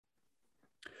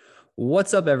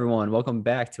What's up, everyone? Welcome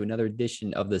back to another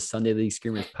edition of the Sunday League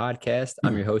Screamers podcast.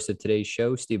 I'm your host of today's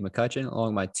show, Steve McCutcheon, along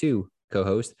with my two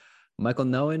co-hosts, Michael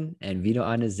Noen and Vito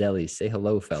Anazelli. Say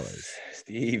hello, fellas.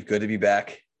 Steve, good to be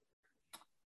back.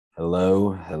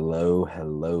 Hello. How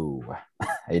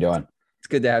you doing? It's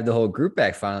good to have the whole group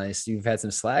back finally. So you've had some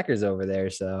slackers over there,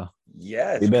 so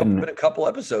Yeah, it's been a couple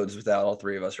episodes without all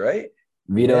three of us, right?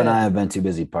 Vito and I have been too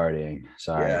busy partying.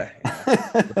 Sorry. Yeah.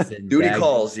 listen, Duty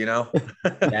calls, you know.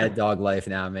 bad dog life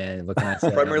now, man. What can I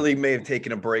say? Premier League may have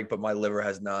taken a break, but my liver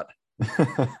has not.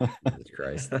 Jesus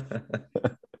Christ.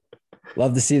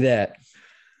 Love to see that.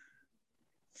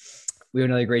 We have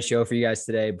another great show for you guys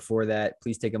today. Before that,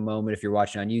 please take a moment. If you're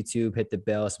watching on YouTube, hit the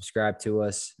bell, subscribe to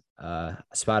us,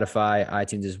 Spotify,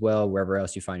 iTunes as well, wherever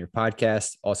else you find your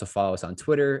podcast. Also follow us on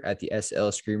Twitter at the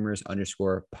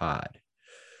SL_Screamers_pod.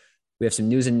 We have some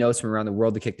news and notes from around the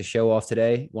world to kick the show off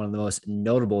today. One of the most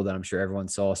notable that I'm sure everyone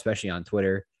saw, especially on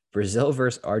Twitter, Brazil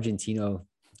versus Argentina,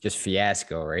 just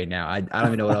fiasco right now. I don't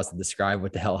even know what else to describe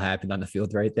what the hell happened on the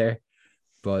field right there.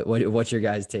 But what's your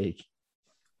guys' take?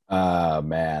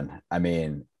 Man. I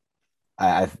mean,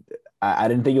 I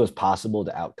didn't think it was possible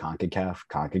to out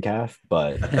CONCACAF,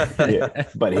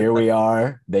 but here we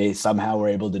are. They somehow were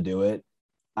able to do it.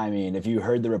 I mean, if you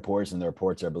heard the reports, and the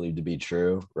reports are believed to be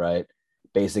true, right?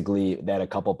 Basically, they had a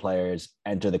couple players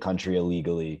enter the country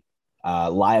illegally,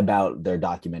 lie about their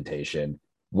documentation,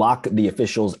 lock the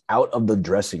officials out of the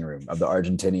dressing room, of the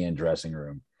Argentinian dressing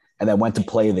room, and then went to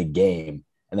play the game.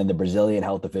 And then the Brazilian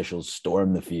health officials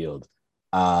stormed the field.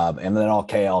 And then all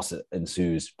chaos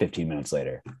ensues 15 minutes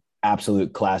later.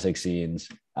 Absolute classic scenes.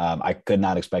 I could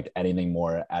not expect anything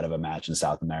more out of a match in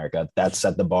South America. That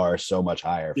set the bar so much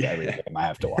higher for every game I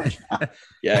have to watch now.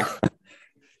 Yeah.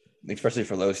 Especially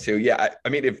for those two. Yeah. I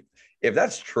mean, if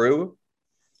that's true,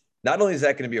 not only is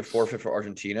that going to be a forfeit for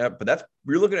Argentina, but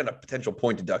we're looking at a potential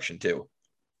point deduction too.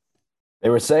 They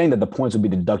were saying that the points would be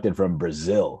deducted from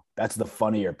Brazil. That's the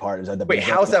funnier part. Is that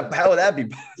how would that be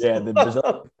possible? Yeah, the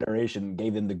Brazil Federation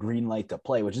gave them the green light to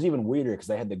play, which is even weirder because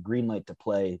they had the green light to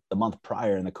play the month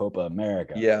prior in the Copa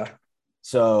America. Yeah.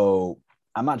 So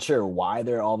I'm not sure why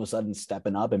they're all of a sudden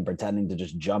stepping up and pretending to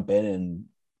just jump in and,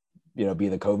 be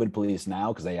the COVID police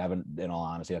now, because they haven't, in all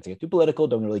honesty, not to get too political,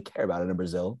 don't really care about it in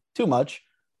Brazil too much.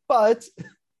 But,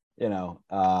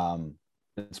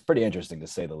 it's pretty interesting to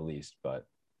say the least. But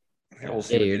we'll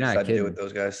see what you're not kidding. To do with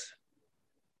those guys.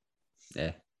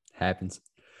 Yeah, happens.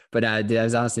 But that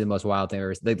was honestly the most wild thing.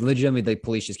 Legitimately, the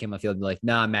police just came on the field and be like,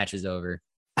 "Nah, match is over."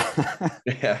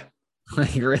 Yeah,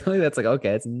 like really? That's like,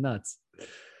 okay, it's nuts.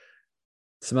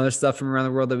 Some other stuff from around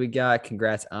the world that we got.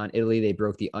 Congrats on Italy. They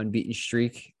broke the unbeaten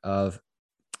streak of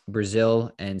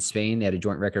Brazil and Spain. They had a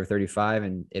joint record of 35,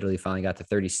 and Italy finally got to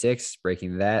 36,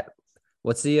 breaking that.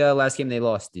 What's the last game they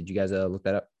lost? Did you guys look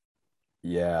that up?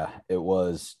 Yeah, it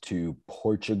was to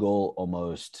Portugal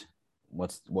almost.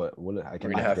 What? I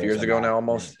can't 3.5 years ago now,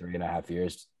 almost 3.5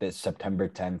 years. This September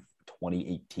 10th,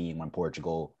 2018, when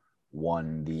Portugal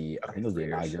won I think it was the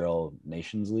inaugural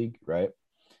Nations League, right?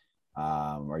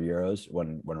 Or Euros,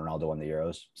 when Ronaldo won the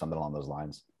Euros, something along those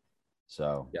lines.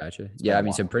 So gotcha. Yeah, I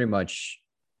mean, so pretty much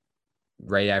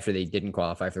right after they didn't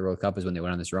qualify for the World Cup is when they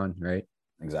went on this run, right?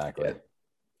 Exactly. Yeah.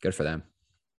 Good for them.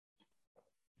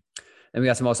 And we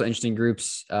got some also interesting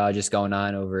groups just going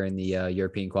on over in the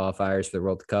European qualifiers for the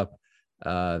World Cup,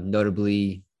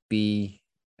 notably B,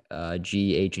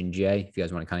 G, H, and J, if you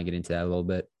guys want to kind of get into that a little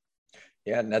bit.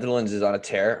 Yeah, Netherlands is on a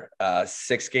tear.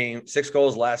 6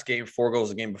 goals last game, 4 goals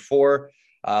the game before.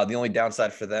 The only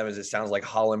downside for them is it sounds like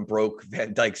Haaland broke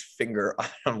Van Dijk's finger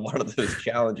on one of those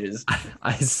challenges.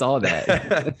 I saw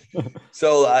that.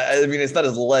 So, I mean, it's not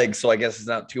his leg, so I guess it's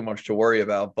not too much to worry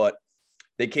about. But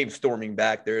they came storming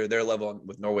back. They're level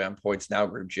with Norway on points now,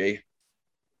 Group G.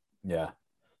 Yeah,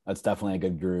 that's definitely a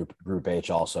good group. Group H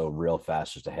also real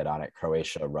fast just to hit on it.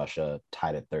 Croatia, Russia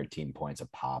tied at 13 points a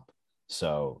pop.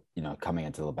 So, coming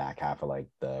into the back half of like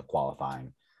the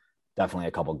qualifying, definitely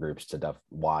a couple groups to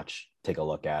watch, take a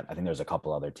look at. I think there's a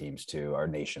couple other teams too, or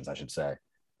nations, I should say,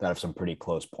 that have some pretty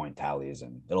close point tallies,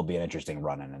 and it'll be an interesting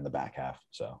run in the back half.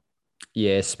 So,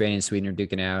 yeah, Spain and Sweden are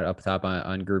duking out up top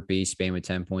on Group B. Spain with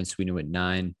 10 points, Sweden with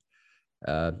 9.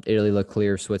 Italy look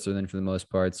clear of Switzerland for the most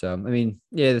part. So, I mean,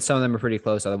 yeah, some of them are pretty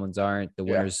close. Other ones aren't. The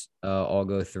winners all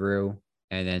go through.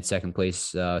 And then second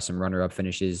place, some runner-up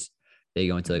finishes. They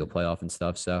go into like a playoff and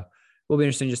stuff. So, will be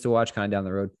interesting just to watch kind of down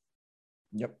the road.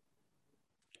 Yep.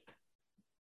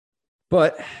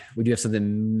 But we do have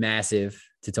something massive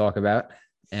to talk about.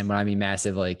 And when I mean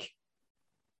massive, like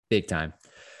big time.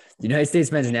 The United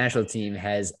States men's national team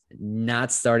has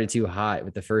not started too hot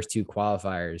with the first 2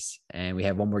 qualifiers. And we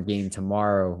have one more game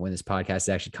tomorrow when this podcast is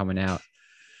actually coming out.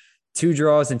 2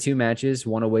 draws in 2 matches,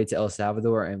 one away to El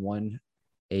Salvador and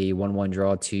a 1-1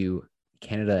 draw to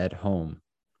Canada at home.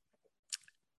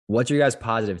 What's your guys'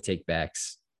 positive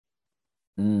takebacks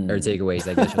or takeaways?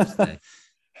 I guess you'll say.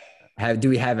 Do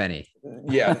we have any?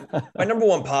 Yeah, my number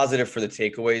one positive for the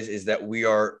takeaways is that we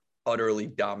are utterly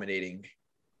dominating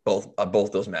both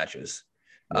those matches.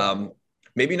 Yeah.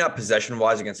 Maybe not possession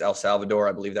wise against El Salvador.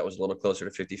 I believe that was a little closer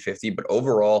to 50-50, but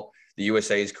overall, the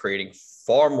USA is creating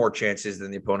far more chances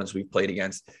than the opponents we've played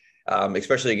against,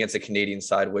 especially against the Canadian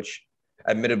side, which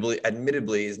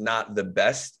admittedly is not the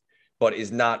best, but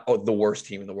is not the worst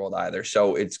team in the world either.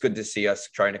 So it's good to see us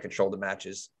trying to control the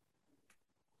matches.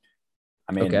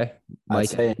 I mean, okay.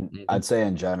 I'd say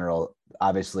in general,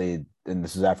 obviously, and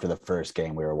this is after the first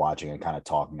game we were watching and kind of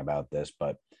talking about this,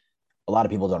 but a lot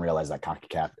of people don't realize that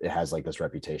CONCACAF, it has like this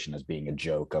reputation as being a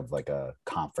joke of like a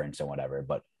conference and whatever,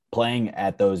 but playing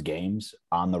at those games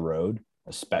on the road,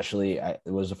 especially it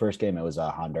was the first game. It was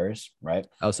Honduras, right?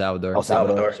 El Salvador.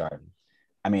 Sorry.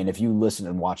 I mean, if you listen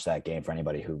and watch that game for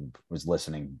anybody who was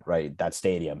listening, right, that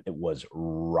stadium, it was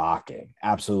rocking,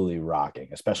 absolutely rocking,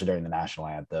 especially during the national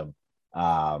anthem.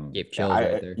 Gave chills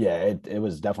right there. Yeah, it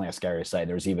was definitely a scary sight.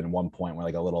 There was even one point where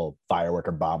like a little firework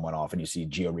or bomb went off and you see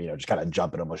Gio Reno just kind of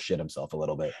jump and almost shit himself a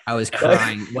little bit. I was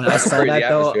crying when I saw that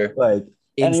though. Like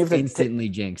instantly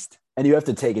jinxed. And you have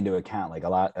to take into account like a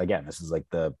lot, again, this is like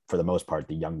for the most part,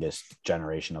 the youngest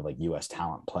generation of like US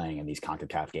talent playing in these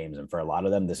CONCACAF games. And for a lot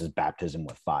of them, this is baptism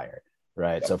with fire,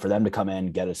 right? Yep. So for them to come in,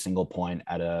 get a single point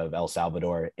out of El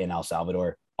Salvador in El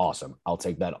Salvador, awesome. I'll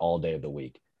take that all day of the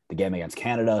week. The game against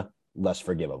Canada, less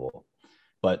forgivable.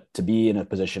 But to be in a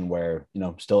position where,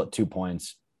 still at 2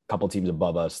 points, a couple teams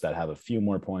above us that have a few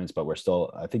more points, but we're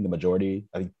still, I think the majority,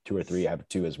 I think 2 or 3 have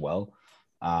 2 as well.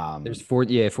 There's 4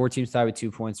 teams tied with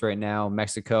 2 points right now.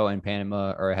 Mexico and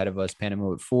Panama are ahead of us.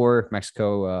 Panama with 4,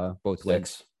 Mexico both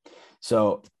 6.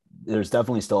 So there's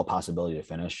definitely still a possibility to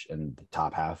finish in the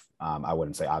top half. I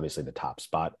wouldn't say obviously the top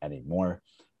spot anymore,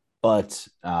 but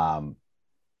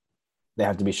they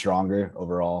have to be stronger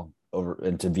overall.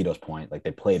 And to Vito's point, like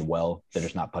they played well, they're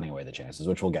just not putting away the chances,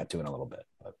 which we'll get to in a little bit.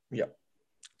 But yeah,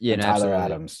 and Tyler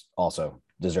Adams also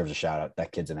deserves a shout out.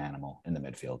 That kid's an animal in the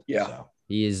midfield. Yeah, so.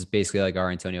 He is basically like our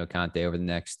Antonio Conte over the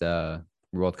next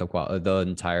World Cup the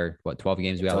entire 12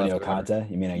 games we got left. Antonio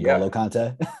Conte? You mean N'Golo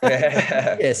Conte?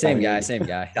 Yeah, same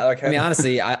guy. I mean,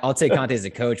 honestly, I'll take Conte as a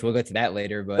coach. We'll get to that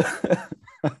later, but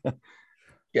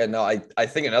yeah, no, I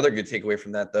think another good takeaway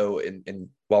from that though, and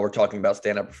while we're talking about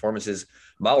stand-up performances,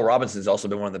 Miles Robinson's also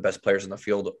been one of the best players in the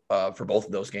field for both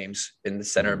of those games in the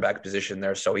center and back position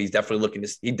there. So he's definitely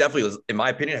in my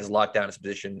opinion, has locked down his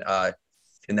position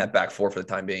in that back four for the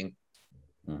time being.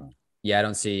 Yeah, I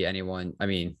don't see anyone. I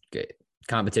mean,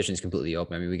 competition is completely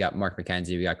open. I mean, we got Mark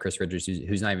McKenzie, we got Chris Richards,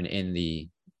 who's not even in the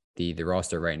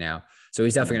roster right now. So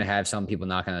he's definitely going to have some people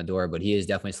knocking on the door, but he has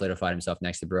definitely solidified himself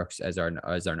next to Brooks as our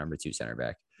number 2 center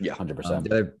back. Yeah, 100%.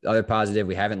 The other positive,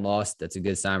 we haven't lost. That's a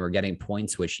good sign. We're getting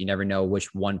points, which you never know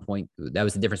which 1 point. That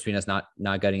was the difference between us not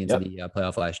getting into the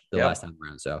playoff last time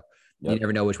around. So you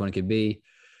never know which one it could be.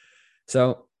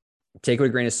 So take it with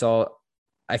a grain of salt.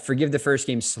 I forgive the first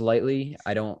game slightly.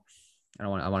 I want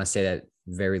to say that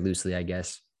very loosely, I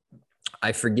guess.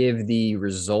 I forgive the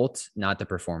result, not the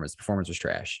performance. The performance was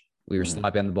trash. We were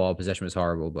sloppy on the ball. Possession was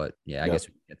horrible, but I guess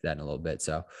we can get to that in a little bit.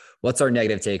 So what's our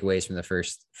negative takeaways from the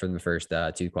first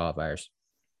 2 qualifiers?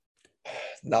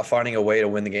 Not finding a way to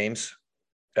win the games.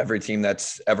 Every team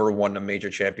that's ever won a major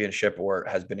championship or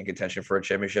has been in contention for a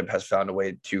championship has found a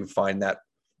way to find that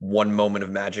one moment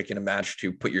of magic in a match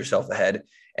to put yourself ahead.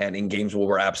 And in games where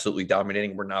we're absolutely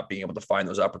dominating, we're not being able to find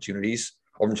those opportunities.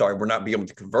 We're not being able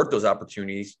to convert those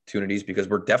opportunities because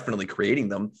we're definitely creating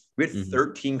them. We had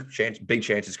 13 big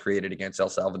chances created against El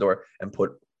Salvador and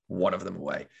put one of them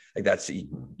away. Like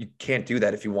you can't do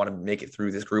that if you want to make it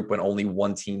through this group when only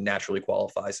one team naturally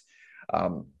qualifies.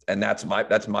 And that's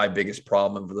my biggest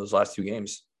problem for those last 2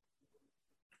 games.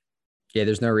 Yeah,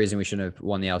 there's no reason we shouldn't have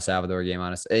won the El Salvador game,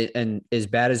 honestly. And as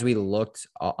bad as we looked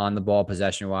on the ball,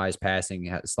 possession-wise,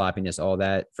 passing, sloppiness, all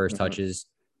that, first touches,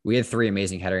 we had 3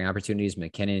 amazing headering opportunities: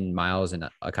 McKinnon, Miles, and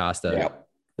Acosta. Yeah,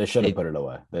 they should have put it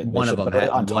away. One of them had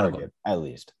on target, at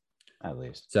least.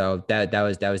 So that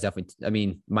was definitely. I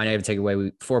mean, my negative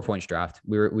takeaway: 4 points dropped.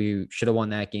 We should have won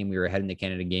that game. We were ahead in the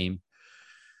Canada game.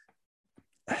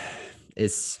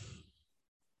 It's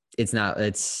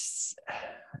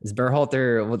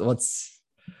Berhalter. What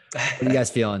are you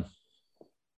guys feeling?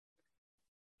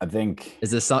 I think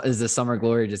is the summer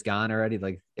glory just gone already?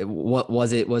 Like, what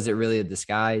was it? Was it really a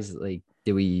disguise? Like,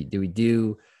 did we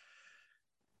do?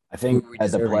 I think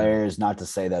as the players, not to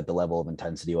say that the level of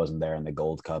intensity wasn't there in the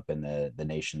Gold Cup and the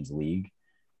Nations League.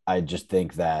 I just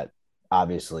think that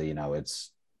obviously,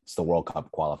 it's the World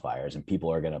Cup qualifiers and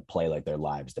people are going to play like their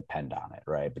lives depend on it,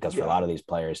 right? Because for a lot of these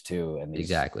players too, and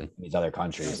these other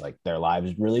countries, like their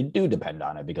lives really do depend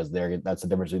on it because that's the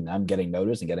difference between them getting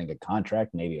noticed and getting a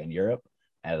contract maybe in Europe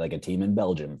and like a team in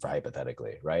Belgium for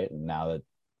hypothetically, right? And now that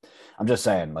I'm just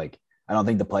saying, like, I don't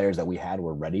think the players that we had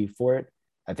were ready for it.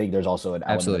 I think there's also an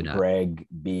element of Greg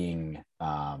being,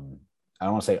 I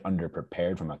don't want to say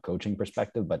underprepared from a coaching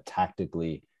perspective, but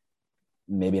tactically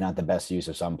maybe not the best use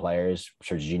of some players.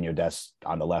 Serginho Dest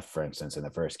on the left, for instance, in the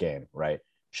first game, right?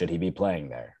 Should he be playing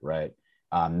there, right?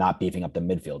 Not beefing up the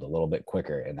midfield a little bit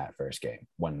quicker in that first game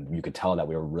when you could tell that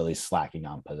we were really slacking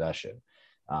on possession.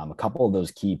 A couple of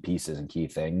those key pieces and key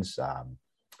things.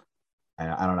 And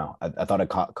I don't know. I thought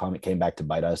it came back to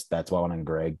bite us. That's why I went on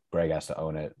Greg. Greg has to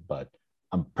own it, but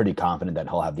I'm pretty confident that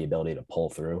he'll have the ability to pull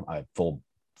through. I have full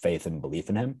faith and belief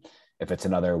in him. If it's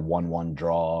another 1-1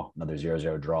 draw, another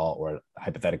 0-0 draw, or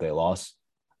hypothetically a loss,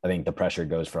 I think the pressure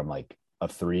goes from like a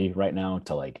 3 right now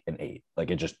to like an 8.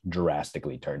 Like it just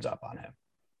drastically turns up on him.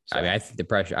 So, I mean, I think the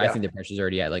pressure is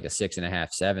already at like a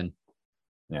 6.5, 7.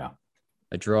 Yeah.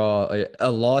 A draw,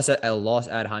 a loss at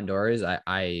Honduras.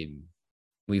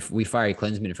 We fired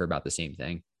Klinsmann for about the same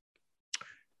thing.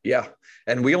 Yeah.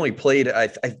 And we only played, I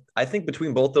think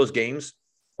between both those games,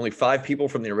 only 5 people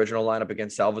from the original lineup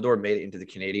against Salvador made it into the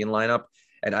Canadian lineup.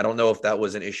 And I don't know if that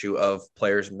was an issue of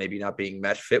players maybe not being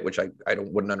match fit, which I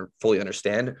wouldn't fully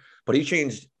understand. But he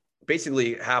changed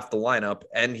basically half the lineup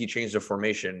and he changed the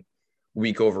formation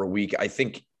week over week. I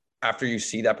think after you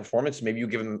see that performance, maybe you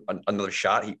give him another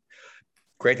shot.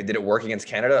 Granted, did it work against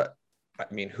Canada? I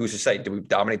mean, who's to say? Did we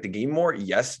dominate the game more?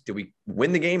 Yes. Did we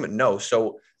win the game? No.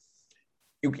 So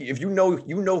if you know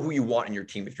who you want in your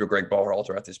team, if you're Greg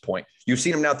Berhalter at this point, you've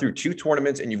seen him now through 2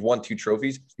 tournaments and you've won 2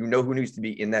 trophies. You know who needs to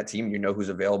be in that team. You know who's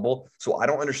available. So I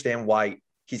don't understand why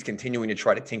he's continuing to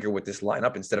try to tinker with this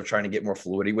lineup instead of trying to get more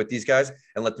fluidity with these guys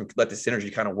and let the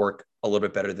synergy kind of work a little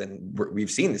bit better than we've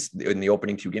seen this in the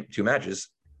opening 2 matches.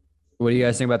 What do you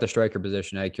guys think about the striker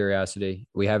position? Out of curiosity,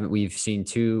 we've seen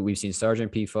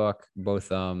Sargent, Pefok, both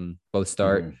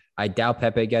start. Mm-hmm. I doubt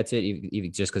Pepe gets it,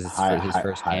 even just because it's his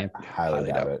first camp.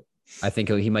 Highly doubt it. I think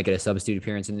he might get a substitute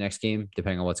appearance in the next game,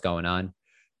 depending on what's going on.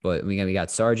 But we got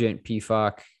Sargent,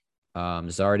 Pefok,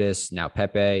 Zardes, now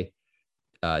Pepe,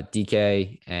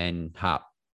 DK, and Hop.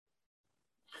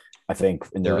 I think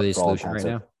they're really a solution right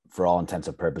now. For all intents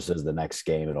and purposes, the next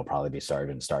game it'll probably be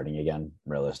Sargent starting again,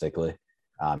 realistically.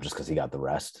 Just because he got the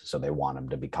rest. So they want him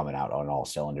to be coming out on all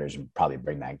cylinders and probably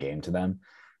bring that game to them.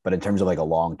 But in terms of like a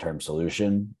long-term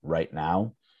solution right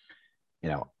now,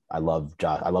 I love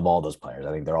Josh. I love all those players.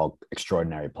 I think they're all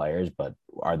extraordinary players, but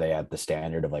are they at the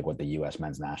standard of like what the U.S.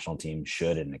 men's national team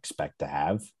should and expect to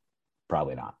have?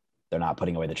 Probably not. They're not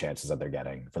putting away the chances that they're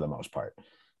getting for the most part.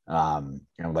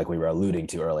 Like we were alluding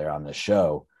to earlier on this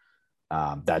show,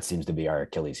 that seems to be our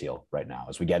Achilles heel right now.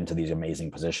 As we get into these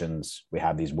amazing positions, we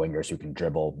have these wingers who can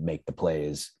dribble, make the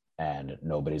plays, and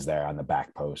nobody's there on the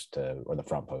back post or the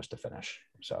front post to finish.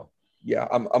 So, yeah,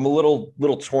 I'm a little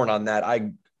torn on that.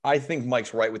 I think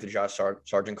Mike's right with the Josh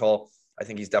Sargent call. I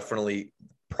think he's definitely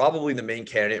probably the main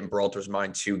candidate in Berhalter's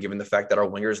mind too, given the fact that our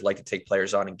wingers like to take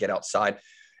players on and get outside.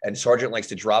 And Sargent likes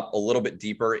to drop a little bit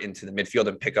deeper into the midfield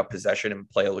and pick up possession and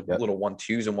play little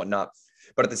 1-2s and whatnot.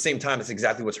 But at the same time, it's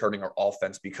exactly what's hurting our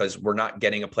offense because we're not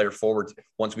getting a player forward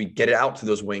once we get it out to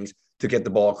those wings to get the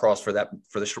ball across where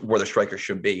the striker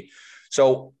should be.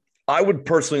 So I would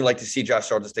personally like to see Josh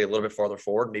Sargent stay a little bit farther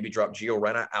forward, maybe drop Gio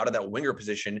Reyna out of that winger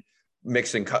position,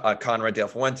 mixing Conrad Del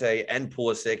Fuente and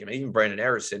Pulisic and even Brandon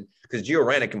Harrison, because Gio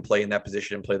Reyna can play in that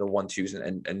position and play the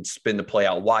 1-2s and spin the play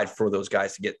out wide for those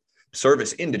guys to get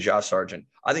service into Josh Sargent.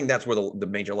 I think that's where the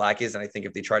major lack is. And I think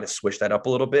if they try to switch that up a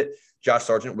little bit, Josh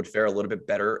Sargent would fare a little bit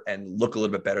better and look a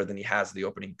little bit better than he has the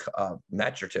opening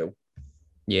match or 2.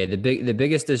 Yeah, the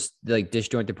biggest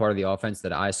disjointed part of the offense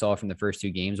that I saw from the first 2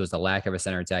 games was the lack of a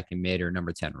center attacking mid or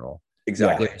number 10 role.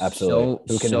 Exactly. Yeah,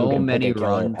 absolutely. So many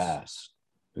runs. Pass.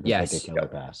 Yes.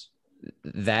 Pass.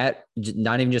 That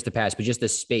not even just the pass, but just the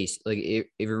space. Like it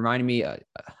reminded me. I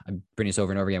bring this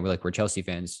over and over again. We're Chelsea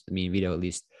fans. Me and Vito, at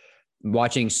least,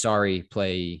 watching Sarri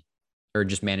play or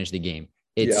just manage the game.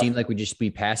 It seemed like we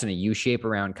pass in a U shape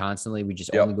around constantly. We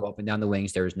just only go up and down the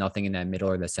wings. There was nothing in that middle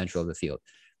or the central of the field.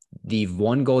 The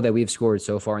one goal that we've scored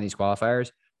so far in these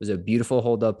qualifiers was a beautiful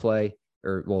hold up play.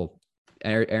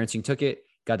 Aronson took it,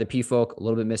 got the Pefok, a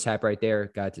little bit mishap right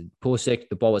there, got to Pulisic.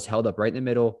 The ball was held up right in the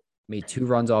middle, made 2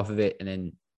 runs off of it, and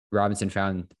then Robinson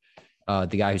found the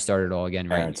guy who started it all again,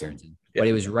 right? Aronson. But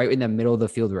it was right in the middle of the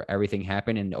field where everything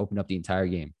happened and opened up the entire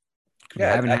game. We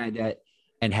haven't had that.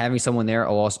 And having someone there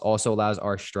also allows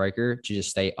our striker to just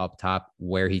stay up top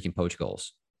where he can poach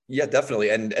goals. Yeah,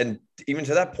 definitely. And even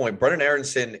to that point, Brendan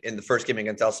Aronson in the first game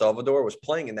against El Salvador was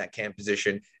playing in that cam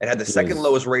position and had the second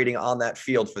lowest rating on that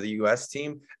field for the U.S.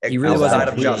 team. He really was outside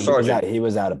of Josh Sargent. He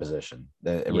was out of position.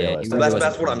 That's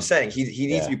what I'm saying. He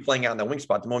needs to be playing out in that wing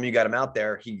spot. The moment you got him out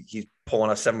there, he's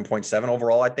pulling a 7.7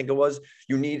 overall, I think it was.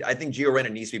 I think Gio Reyna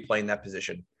needs to be playing that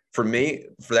position. For me,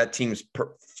 for that team's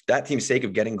sake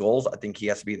of getting goals, I think he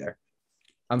has to be there.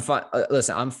 I'm fine.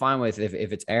 Listen, I'm fine with if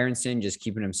it's Aronson, just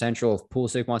keeping him central. If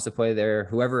Pulisic wants to play there,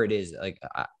 whoever it is, like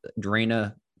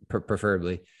Reyna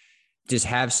preferably, just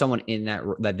have someone in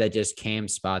that just cam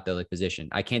spot the position.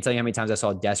 I can't tell you how many times I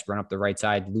saw Dest run up the right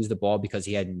side, lose the ball because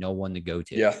he had no one to go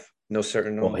to. Yeah, no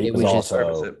certain. Well, he was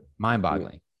also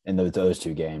mind-boggling in those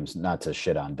two games. Not to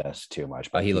shit on Dest too much,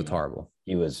 but he looked horrible.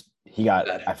 He got.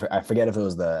 I forget if it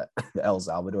was the El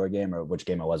Salvador game or which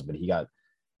game it was, but he got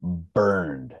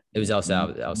burned. It was El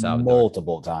Salvador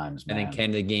multiple times, man. And then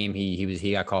came to the game.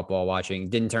 He got caught ball watching.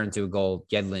 Didn't turn into a goal.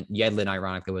 Yedlin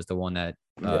ironically was the one that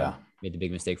made the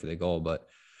big mistake for the goal. But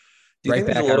do you think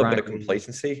there's a little bit of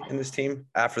complacency in this team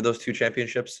after those two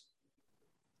championships?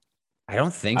 I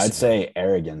don't think so. I'd say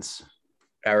arrogance.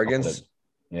 Arrogance?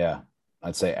 Yeah,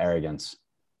 I'd say arrogance.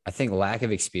 I think lack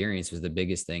of experience was the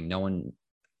biggest thing. No one,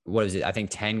 what is it? I think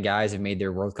 10 guys have made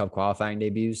their World Cup qualifying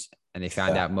debuts. And they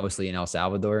found out mostly in El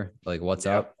Salvador, like, what's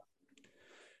up?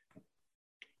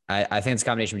 I think it's a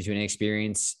combination between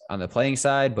experience on the playing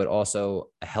side, but also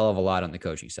a hell of a lot on the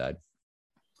coaching side.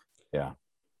 Yeah.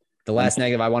 The last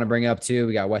negative I want to bring up, too,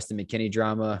 we got Weston McKennie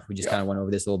drama. We just kind of went over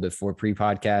this a little bit for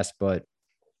pre-podcast, but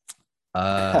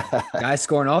guys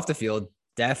scoring off the field,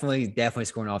 definitely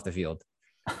scoring off the field.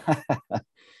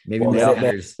 Maybe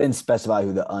they didn't specify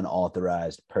who the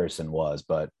unauthorized person was,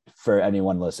 but for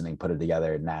anyone listening, put it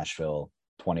together. Nashville,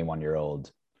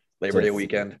 21-year-old. Labor Day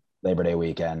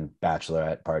weekend,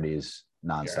 bachelorette parties,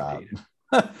 nonstop.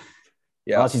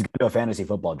 Yeah. Unless he's going to do a fantasy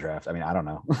football draft. I mean, I don't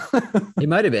know. He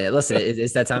might have been. Listen,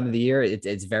 it's that time of the year.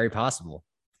 It's very possible.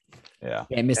 Yeah.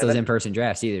 Can't miss those in-person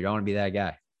drafts either. Don't want to be that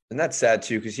guy. And that's sad,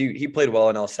 too, because he played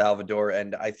well in El Salvador.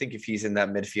 And I think if he's in that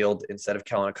midfield instead of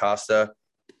Kellen Acosta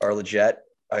or Leggett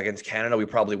against Canada, we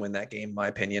probably win that game, in my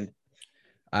opinion.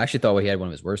 I actually thought he had one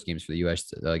of his worst games for the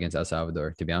U.S. Against El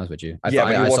Salvador, to be honest with you. He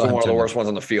wasn't one of the worst ones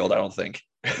on the field, I don't think.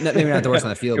 Maybe not the worst on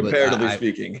the field, comparatively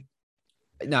speaking.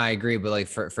 No, I agree. But like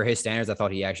for his standards, I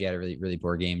thought he actually had a really, really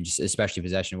poor game, just especially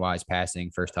possession-wise, passing,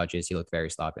 first touches. He looked very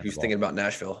sloppy. He was thinking about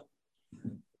Nashville.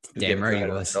 Damn right he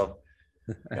was.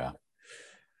 Yeah.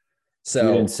 So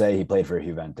you didn't say he played for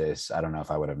Juventus. I don't know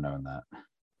if I would have known that.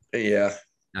 Yeah.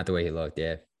 Not the way he looked,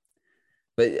 yeah.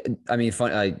 But I mean,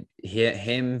 fun.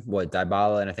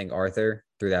 Dybala, and I think Arthur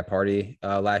threw that party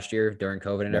last year during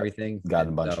COVID and everything. Got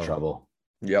in a bunch of trouble.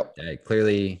 Yep.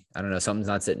 Clearly, I don't know. Something's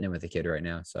not sitting in with the kid right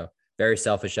now. So very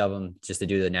selfish of him just to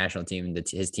do the national team,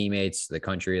 his teammates, the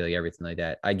country, like everything like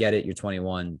that. I get it. You're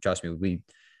 21. Trust me.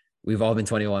 We've all been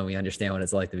 21. We understand what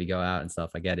it's like to go out and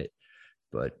stuff. I get it,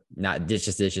 but it's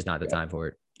just not the time for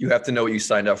it. You have to know what you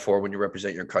signed up for when you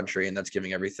represent your country, and that's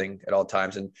giving everything at all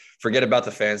times. And forget about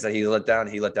the fans that he let down.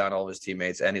 He let down all of his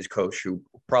teammates and his coach, who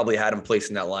probably had him placed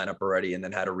in that lineup already, and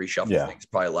then had to reshuffle things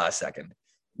probably last second.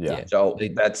 Yeah. So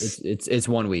it's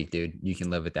 1 week, dude. You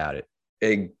can live without it.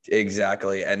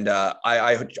 Exactly. And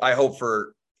I hope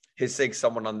for his sake,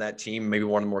 someone on that team, maybe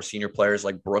one of the more senior players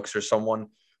like Brooks or someone,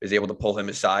 is able to pull him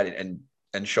aside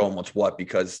and show him what's what,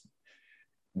 because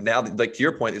now, like to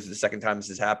your point, this is the second time this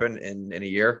has happened in a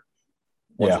year.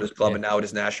 Once with his club and now with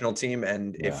his national team.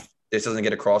 And if this doesn't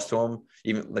get across to him,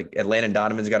 even like Landon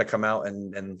Donovan's got to come out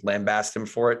and lambast him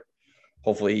for it.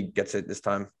 Hopefully he gets it this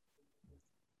time.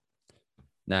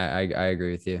 No, I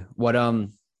agree with you. What so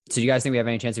do you guys think we have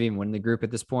any chance of even winning the group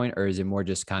at this point, or is it more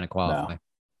just kind of qualify?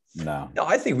 No,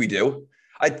 I think we do.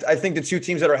 I think the two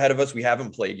teams that are ahead of us, we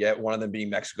haven't played yet. One of them being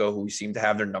Mexico, who we seem to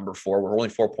have their number 4. We're only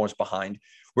 4 points behind.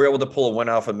 We're able to pull a win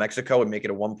off of Mexico and make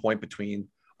it a 1 point between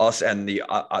us and the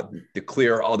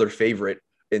clear other favorite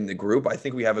in the group. I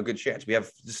think we have a good chance. We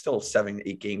have still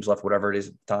 7-8 games left, whatever it is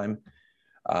at the time.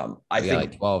 I think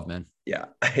like 12, man. Yeah,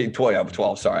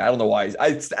 12. Sorry, I don't know why.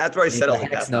 After I said it,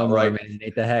 like that's not right. Man.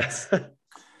 Ain't the hex.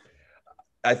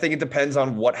 I think it depends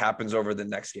on what happens over the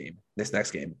next game. This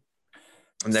next game.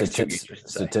 Next 2 games.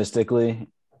 Statistically,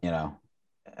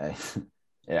 I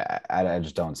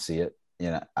just don't see it.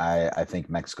 I think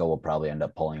Mexico will probably end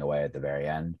up pulling away at the very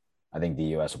end. I think the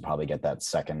U.S. will probably get that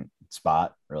second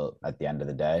spot at the end of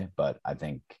the day, but I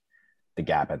think the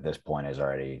gap at this point is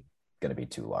already going to be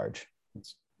too large.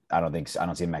 I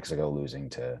don't see Mexico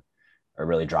losing or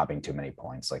really dropping too many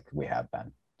points like we have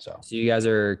been. So you guys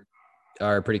are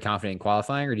are pretty confident in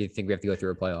qualifying, or do you think we have to go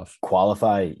through a playoff?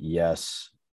 Qualify, yes.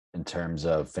 In terms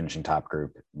of finishing top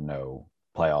group, no.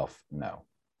 Playoff, no.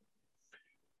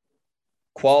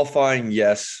 Qualifying,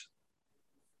 yes.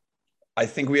 I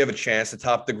think we have a chance to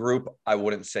top the group. I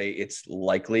wouldn't say it's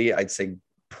likely. I'd say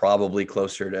probably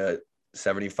closer to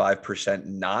 75%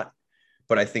 not.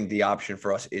 But I think the option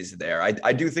for us is there. I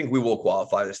do think we will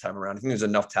qualify this time around. I think there's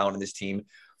enough talent in this team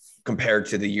compared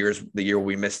to the year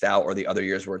we missed out or the other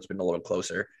years where it's been a little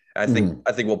closer. And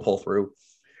I think we'll pull through.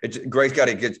 Greg's got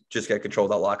to get control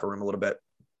of that locker room a little bit.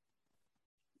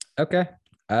 Okay.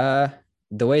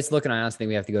 The way it's looking, I honestly think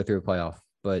we have to go through a playoff.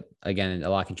 But again, a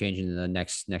lot can change in the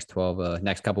next 12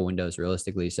 next couple windows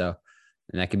realistically. So,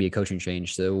 and that could be a coaching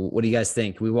change. So, what do you guys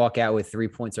think? We walk out with 3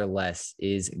 points or less.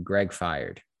 Is Greg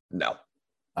fired? No,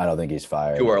 I don't think he's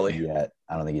fired. Too early yet.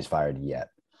 I don't think he's fired yet.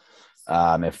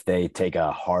 If they take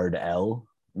a hard L,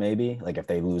 maybe like if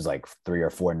they lose like 3 or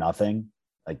 4-0,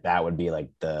 like that would be like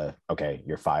the okay,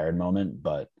 you're fired moment.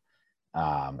 But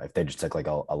if they just took like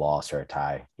a loss or a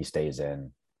tie, he stays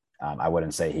in. I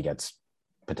wouldn't say he gets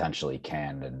potentially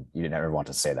canned, and you never want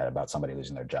to say that about somebody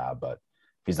losing their job. But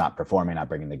if he's not performing, not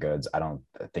bringing the goods, I don't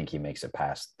think he makes it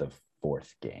past the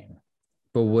 4th game.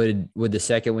 But would the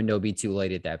second window be too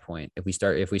late at that point if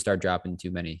we start dropping too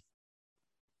many?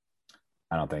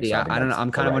 I don't think so. I don't know.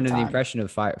 I'm kind of under the impression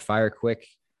of fire quick.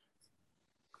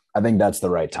 I think that's the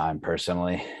right time,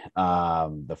 personally.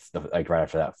 Like right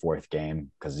after that 4th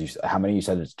game, because how many you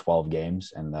said it's 12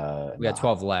 games, and we got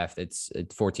 12 left. It's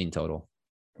 14 total.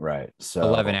 Right. So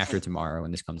 11 after tomorrow when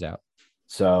this comes out.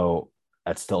 So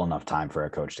that's still enough time for a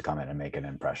coach to come in and make an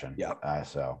impression. Yeah.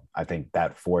 So I think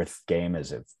that 4th game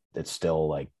is if it's still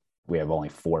like we have only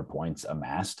 4 points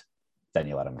amassed, then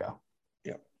you let them go.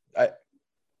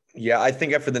 Yeah. I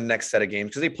think after the next set of games,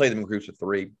 because they play them in groups of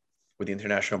 3 with the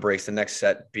international breaks, the next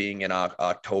set being in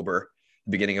October,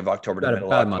 beginning of October to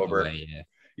middle of October.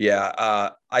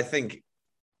 I think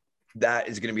that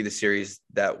is going to be the series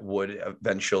that would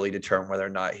eventually determine whether or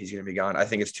not he's going to be gone. I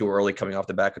think it's too early coming off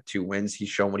the back of 2 wins. He's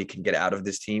shown what he can get out of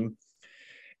this team.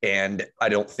 And I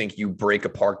don't think you break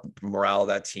apart the morale of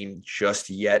that team just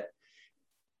yet.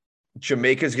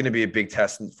 Jamaica is going to be a big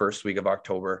test in the first week of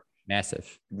October.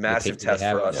 Massive test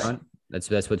for us. That's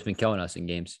what's been killing us in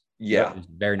games. Yeah.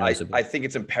 Very noticeable. I think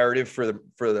it's imperative for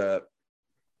the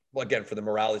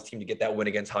morale of this team to get that win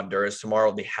against Honduras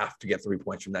tomorrow. They have to get 3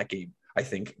 points from that game, I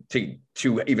think, to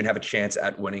even have a chance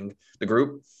at winning the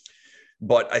group.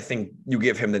 But I think you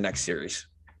give him the next series,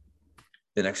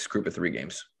 the next group of 3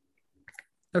 games.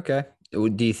 Okay.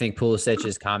 Do you think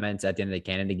Pulisic's comments at the end of the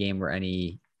Canada game were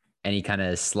any kind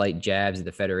of slight jabs at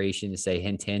the Federation to say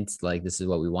hint, like this is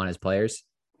what we want as players?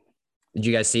 Did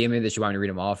you guys see him? That you want me to read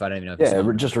them off? I don't even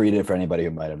know. Just read it for anybody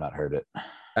who might have not heard it. All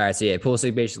right. So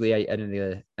Pulisic basically at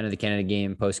the end of the Canada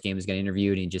game, post game, was getting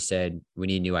interviewed, and he just said, we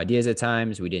need new ideas at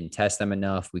times. We didn't test them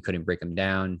enough. We couldn't break them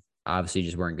down. Obviously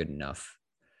just weren't good enough.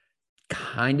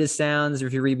 Kind of sounds,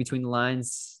 if you read between the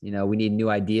lines, we need new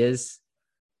ideas.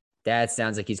 That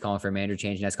sounds like he's calling for a manager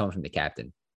change, and that's coming from the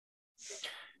captain.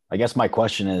 I guess my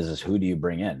question is who do you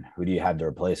bring in? Who do you have to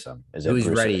replace him? Who's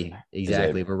ready?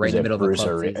 Exactly. We're right in the middle of the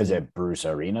club season. Is it Bruce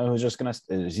Arena who's just going to –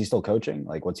 is he still coaching?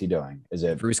 Like, what's he doing? Is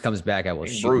it – Bruce comes back, I will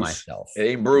shoot myself. It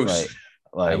ain't Bruce.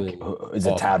 Like is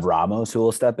it Tab Ramos who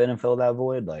will step in and fill that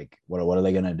void? Like, what are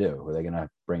they going to do? Who are they going to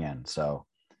bring in? So,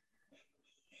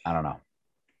 I don't know.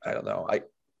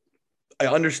 I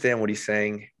understand what he's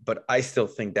saying, but I still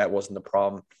think that wasn't the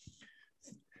problem.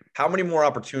 How many more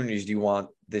opportunities do you want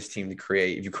this team to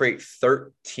create? If you create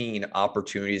 13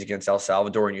 opportunities against El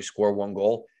Salvador and you score 1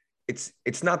 goal, it's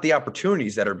not the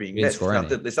opportunities that are being missed.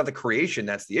 It's not the creation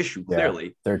that's the issue,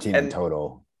 clearly. 13 in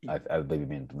total, I believe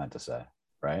you meant to say,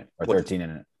 right? Or 13 in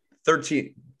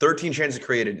it. 13 chances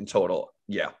created in total,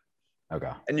 yeah.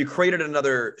 Okay. And you created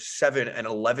another 7 and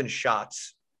 11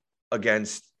 shots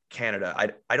against Canada.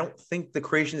 I don't think the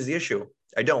creation is the issue.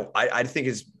 I don't. I think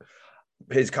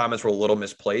his comments were a little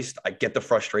misplaced. I get the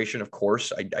frustration, of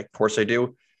course. Of course I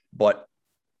do. But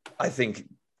I think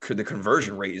the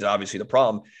conversion rate is obviously the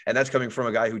problem. And that's coming from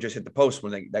a guy who just hit the post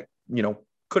when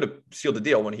could have sealed the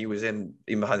deal when he was in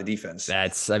behind the defense.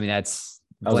 That's blaming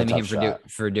him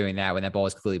for doing that when that ball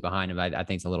is completely behind him. I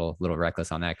think it's a little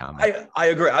reckless on that comment. I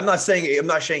agree. I'm not saying he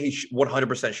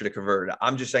 100% should have converted.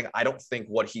 I'm just saying I don't think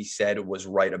what he said was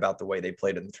right about the way they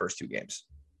played in the first 2 games.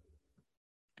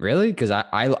 Really? Because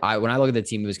I when I look at the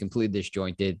team, it was completely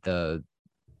disjointed.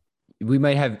 We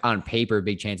might have on paper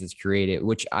big chances created,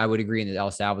 which I would agree in the El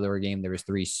Salvador game. There was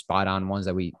 3 spot on ones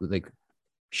that we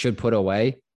should put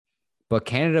away. But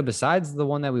Canada, besides the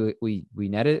one that we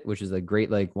netted, which is a great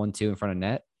 1-2 in front of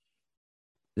net,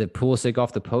 the Pulisic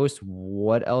off the post.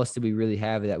 What else did we really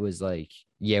have that was like,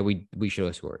 yeah, we should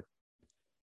have scored?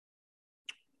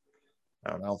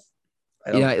 I don't know.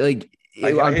 Like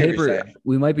I on hear what you're paper, saying.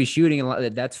 we might be shooting a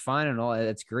lot. That's fine and all.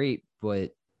 That's great.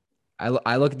 But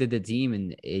I looked at the team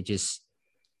and it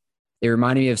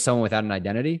reminded me of someone without an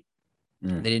identity.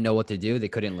 They didn't know what to do. They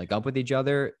couldn't link up with each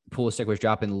other. Pulisic was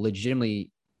dropping legitimately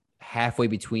halfway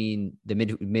between the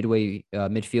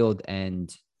midfield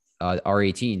and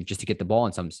R18 just to get the ball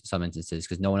in some instances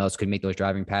because no one else could make those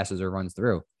driving passes or runs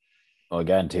through. Well,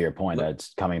 again, to your point,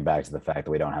 that's coming back to the fact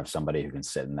that we don't have somebody who can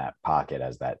sit in that pocket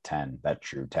as that 10, that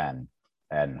true 10,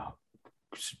 and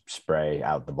spray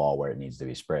out the ball where it needs to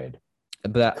be sprayed.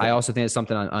 But I also think it's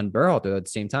something on Berhalter at the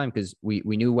same time because we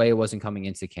knew Way wasn't coming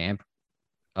into camp.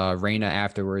 Reyna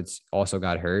afterwards also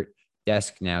got hurt.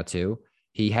 Desk now too.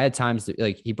 He had times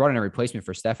he brought in a replacement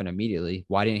for Stefan immediately.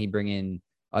 Why didn't he bring in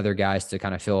other guys to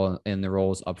kind of fill in the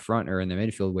roles up front or in the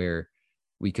midfield where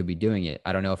we could be doing it?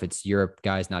 I don't know if it's Europe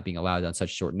guys not being allowed on such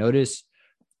short notice.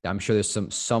 I'm sure there's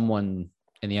someone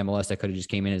in the MLS that could have just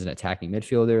came in as an attacking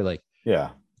midfielder. Like, yeah,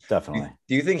 definitely.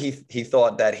 Do you think he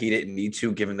thought that he didn't need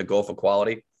to, given the Gulf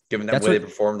equality, given that way they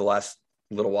performed the last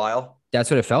little while? That's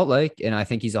what it felt like, and I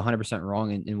think he's 100%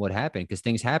 wrong in what happened because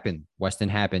things happen. Weston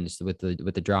happens with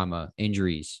the drama,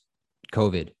 injuries,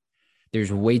 COVID. There's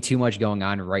way too much going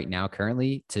on right now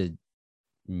currently to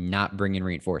not bring in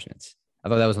reinforcements. I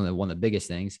thought that was one of the biggest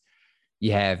things.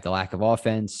 You have the lack of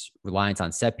offense, reliance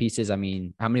on set pieces. I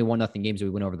mean, how many 1-0 games did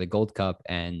we win over the Gold Cup?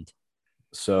 And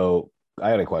so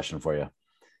I got a question for you.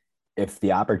 If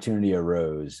the opportunity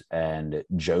arose and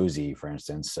Josie, for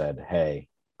instance, said, "Hey,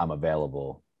 I'm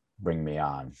available, bring me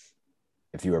on."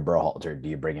 If you were Berhalter, do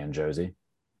you bring in Josie? Do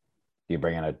you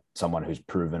bring in someone who's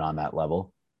proven on that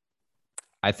level?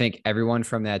 I think everyone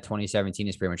from that 2017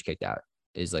 is pretty much kicked out,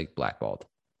 is like blackballed.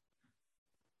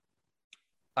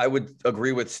 I would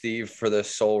agree with Steve for the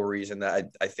sole reason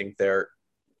that I think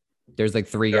there's like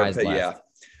three guys left. Yeah.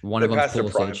 One of them's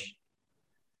Pulisic.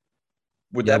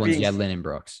 With the that other being one's Yedlin and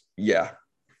Brooks. Yeah.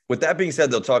 With that being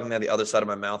said, though, talking at the other side of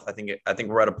my mouth, I think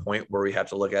we're at a point where we have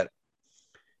to look at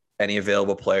any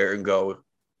available player and go,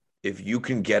 if you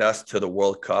can get us to the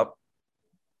World Cup,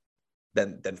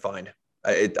 then fine.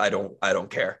 I don't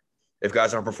care. If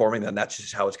guys aren't performing, then that's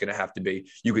just how it's going to have to be.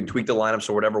 You can tweak the lineups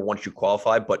or whatever once you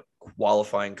qualify, but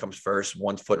qualifying comes first,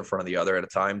 one foot in front of the other at a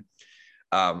time.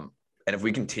 And if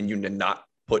we continue to not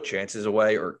put chances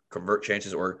away or convert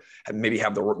chances or maybe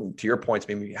have to your points,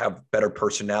 maybe have better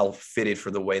personnel fitted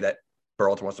for the way that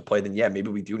Berhalter wants to play, then yeah,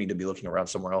 maybe we do need to be looking around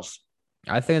somewhere else.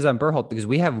 I think it's on Berhalter because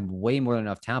we have way more than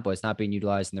enough talent, but it's not being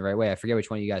utilized in the right way. I forget which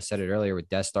one of you guys said it earlier with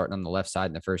Des starting on the left side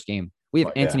in the first game. We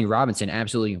have Anthony Robinson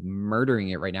absolutely murdering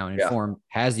it right now in form,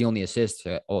 has the only assist,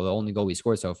 the only goal we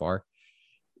scored so far.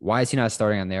 Why is he not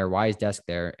starting on there? Why is Desk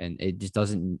there? And it just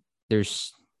doesn't,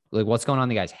 there's like, what's going on in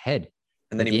the guy's head?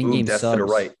 And then he moved Desk to the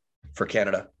right for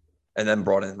Canada and then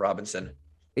brought in Robinson.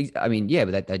 I mean, yeah,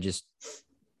 but that just,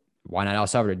 why not El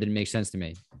Salvador? It didn't make sense to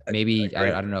me. Maybe,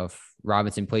 I don't know if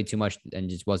Robinson played too much and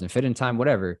just wasn't fit in time,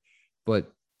 whatever.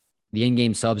 But the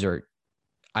in-game subs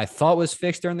I thought was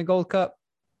fixed during the Gold Cup.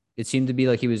 It seemed to be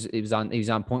like he was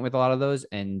on point with a lot of those,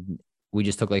 and we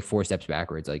just took like 4 steps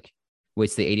backwards. Like,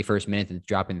 waits the 81st minute to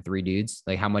drop in 3 dudes.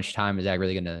 Like, how much time is that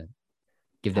really going to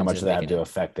give them? How much does that have to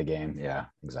affect the game? Yeah,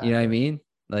 exactly. You know what I mean?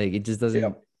 Like, it just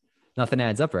doesn't. Nothing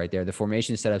adds up right there. The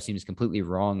formation setup seems completely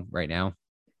wrong right now.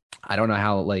 I don't know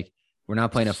how. Like, we're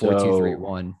not playing a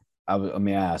 4-2-3-1. Let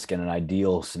me ask, in an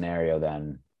ideal scenario,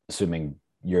 then, assuming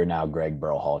you're now Greg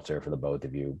Berhalter for the both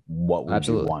of you, what would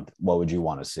you want? What would you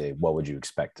want to see? What would you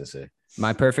expect to see?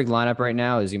 My perfect lineup right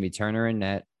now is going to be Turner in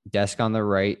net, Desk on the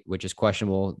right, which is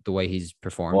questionable the way he's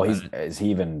performed. Well, is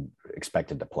he even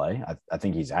expected to play? I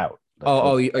think he's out.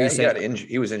 Are you saying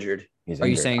he was injured? Are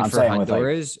you saying for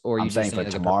Honduras or are you saying for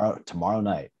tomorrow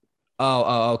night?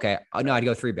 Oh, okay. No, I'd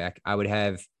go 3 back. I would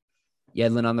have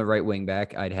Yedlin on the right wing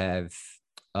back. I'd have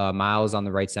Miles on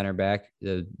the right center back.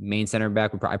 The main center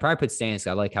back I probably put Stanis.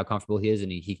 I like how comfortable he is,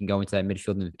 and he can go into that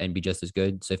midfield and be just as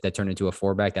good. So if that turned into a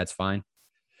 4 back, that's fine.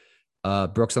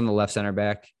 Brooks on the left center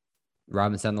back,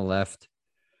 Robinson on the left.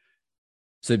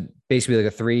 So basically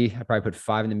like a 3. I probably put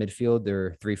 5 in the midfield.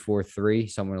 They're 3-4-3,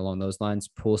 somewhere along those lines.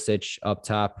 Pulisic up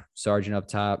top, Sargent up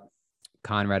top,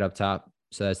 Conrad up top.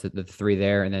 So that's the 3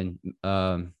 there, and then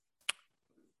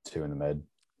 2 in the mid.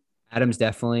 Adams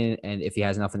definitely, and if he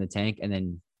has enough in the tank, and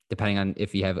then depending on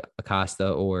if you have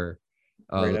Acosta or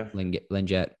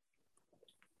Lingette.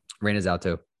 Reyna's out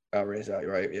too. Oh, Reyna's out,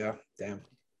 you're right. Yeah, damn.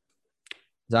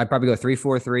 So I'd probably go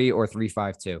 3-4-3 or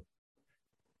 3-5-2.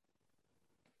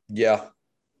 Yeah.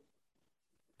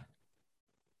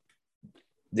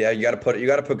 Yeah, you got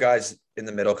to put guys in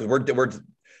the middle because we're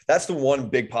that's the one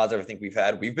big positive I think we've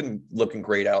had. We've been looking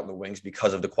great out in the wings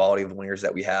because of the quality of the wingers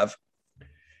that we have.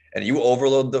 And you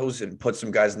overload those and put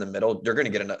some guys in the middle, they're going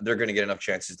to get enough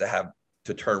chances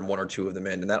to turn one or two of them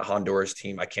in. And that Honduras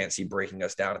team, I can't see breaking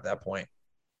us down at that point.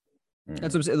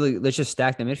 That's what I'm saying. Like, let's just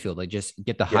stack the midfield. Like, just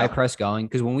get the high press going.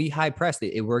 Because when we high pressed,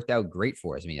 it worked out great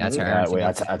for us. I mean, that's how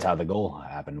that's how the goal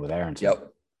happened with Aronson. Yep.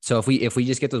 So if we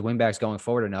just get those wing backs going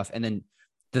forward enough, and then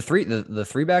the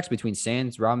three backs between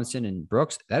Sands, Robinson, and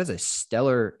Brooks, that is a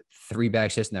stellar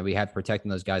 3-back system that we have protecting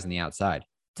those guys on the outside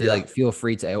to like feel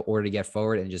free to order to get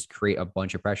forward and just create a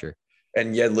bunch of pressure.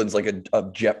 And Yedlin's like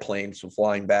a jet plane, so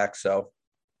flying back. So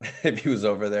if he was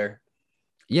over there,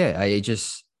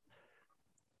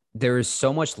 there is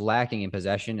so much lacking in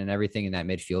possession and everything in that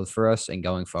midfield for us and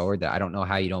going forward that I don't know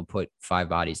how you don't put 5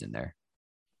 bodies in there.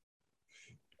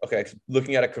 Okay,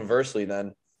 looking at it conversely,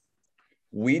 then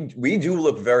we do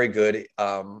look very good.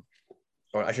 Or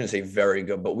I shouldn't say very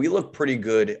good, but we look pretty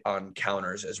good on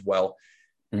counters as well.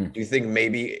 Do you think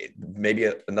maybe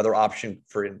another option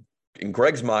for in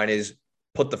Greg's mind is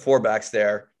put the 4 backs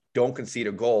there, don't concede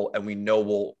a goal, and we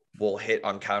know we'll hit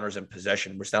on counters and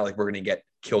possession. It's not like we're going to get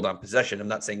killed on possession. I'm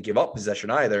not saying give up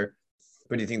possession either,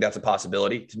 but do you think that's a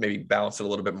possibility to maybe balance it a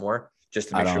little bit more just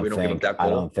to make sure we don't give up that goal? I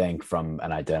don't think from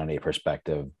an identity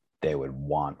perspective they would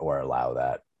want or allow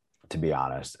that, to be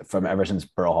honest. From ever since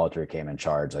Berhalter came in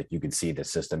charge, like you could see the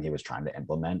system he was trying to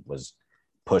implement was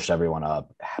push everyone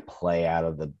up, play out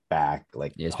of the back.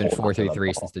 Like it's been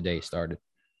 4-3-3 since the day started.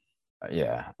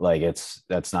 Yeah, like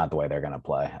that's not the way they're going to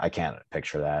play. I can't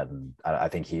picture that, and I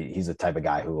think he's the type of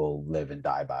guy who will live and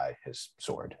die by his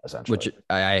sword, essentially. Which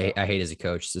I hate as a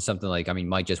coach. So something like, I mean,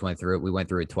 Mike just went through it. We went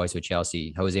through it twice with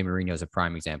Chelsea. Jose Mourinho is a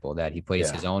prime example of that. He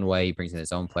plays his own way. He brings in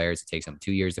his own players. It takes him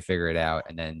 2 years to figure it out,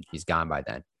 and then he's gone by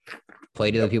then. Play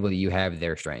to the people that you have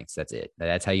their strengths. That's it.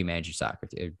 That's how you manage your soccer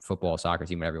team,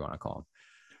 whatever you want to call them.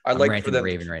 I'd like for them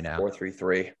Raven right now.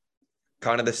 4-3-3.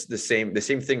 Kind of the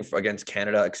same thing against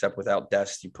Canada, except without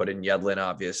Dest. You put in Yedlin,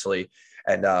 obviously,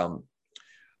 and I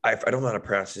don't know how to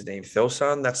pronounce his name.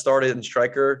 Thilson, that started in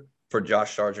striker for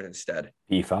Josh Sargent instead.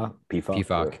 Pefok.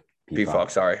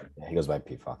 Sorry, yeah, he goes by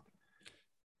Pefok.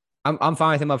 I'm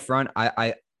fine with him up front.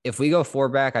 I if we go 4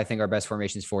 back, I think our best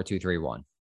formation is 4-2-3-1.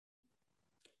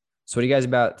 So what do you guys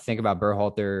think about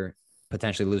Berhalter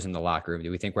potentially losing the locker room?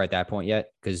 Do we think we're at that point yet?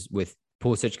 Because with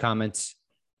Pulisic comments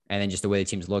and then just the way the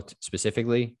teams looked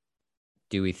specifically,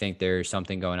 do we think there's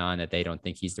something going on that they don't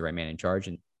think he's the right man in charge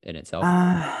in itself?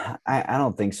 I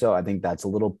don't think so. I think that's a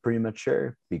little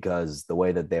premature because the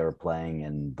way that they were playing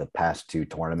in the past 2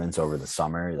 tournaments over the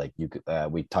summer, like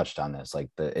we touched on this, like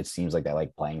it seems like they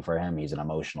like playing for him. He's an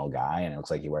emotional guy and it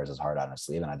looks like he wears his heart on his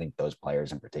sleeve. And I think those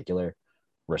players in particular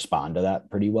respond to that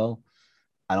pretty well.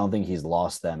 I don't think he's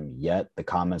lost them yet. The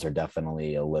comments are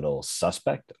definitely a little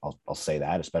suspect. I'll say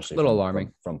that, especially a little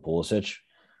alarming from Pulisic.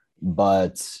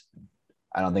 But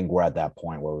I don't think we're at that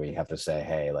point where we have to say,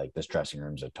 hey, like this dressing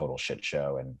room's a total shit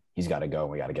show and he's got to go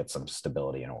and we got to get some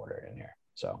stability and order in here.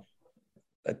 So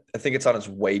I think it's on its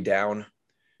way down.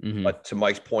 Mm-hmm. But to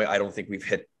Mike's point, I don't think we've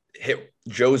hit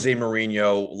Jose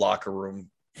Mourinho locker room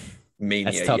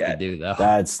mania That's tough yet. to do, though.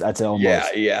 That's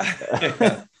almost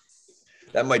yeah.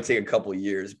 That might take a couple of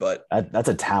years, but that's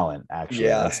a talent, actually.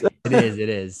 Yeah, it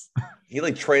is. He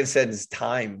like transcends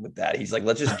time with that. He's like,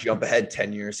 let's just jump ahead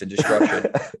 10 years to destruction.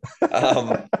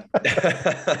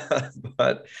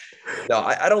 But no,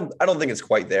 I don't think it's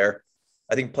quite there.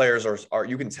 I think players are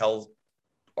you can tell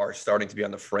are starting to be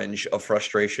on the fringe of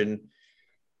frustration.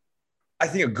 I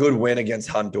think a good win against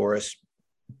Honduras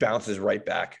bounces right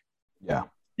back. Yeah.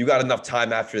 You got enough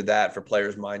time after that for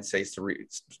players' mind states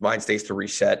to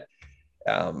reset.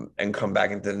 And come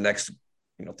back into the next,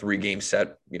 3-game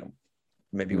set,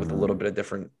 maybe with a little bit of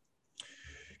different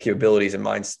capabilities and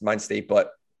mind state. But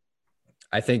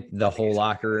I think the whole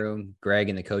locker room, Greg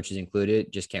and the coaches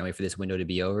included, just can't wait for this window to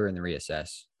be over and then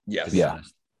reassess. Yes. Yeah.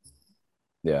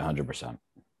 Yeah, 100%.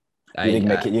 You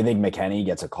think McKennie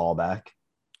gets a call back?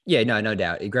 Yeah, no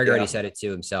doubt. Greg already said it to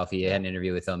himself. He had an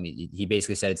interview with him. He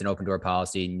basically said it's an open door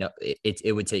policy. No,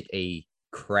 it would take a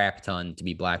crap ton to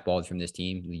be blackballed from this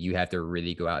team. You have to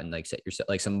really go out and like set yourself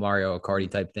like some Mario Accardi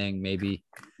type thing, maybe.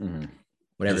 Mm-hmm.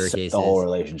 Whatever just the case the whole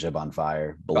relationship on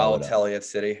fire. Balotelli at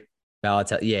City.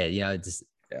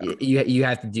 You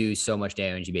have to do so much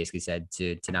damage. You basically said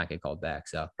to not get called back.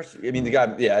 So I mean, the guy,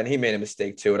 and he made a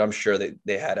mistake too. And I'm sure that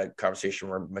they had a conversation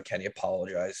where McKennie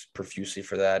apologized profusely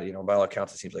for that. By all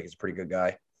accounts, it seems like he's a pretty good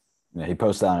guy. Yeah, he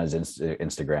posted on his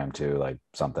Instagram too, like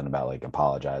something about like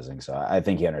apologizing. So I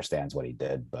think he understands what he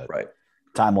did, but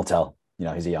time will tell.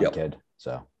 He's a young kid.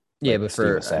 So yeah, but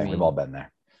we've all been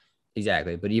there.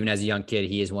 Exactly. But even as a young kid,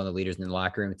 he is one of the leaders in the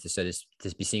locker room. So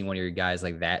just be seeing one of your guys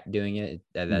like that doing it,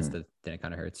 that's the thing that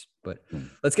kind of hurts. But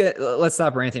let's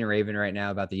stop ranting and raving right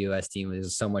now about the US team.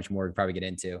 There's so much more to probably get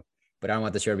into, but I don't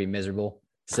want the show to be miserable.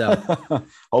 So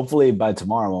hopefully by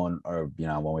tomorrow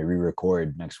when we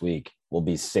re-record next week, we'll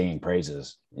be singing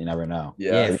praises. You never know.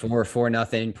 Yeah.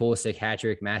 4-0, Pulisic hat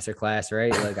trick masterclass,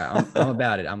 right? Like I'm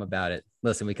about it. I'm about it.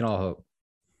 Listen, we can all hope.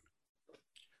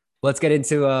 Let's get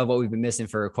into what we've been missing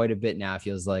for quite a bit now. It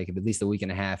feels like at least a week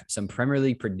and a half. Some Premier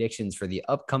League predictions for the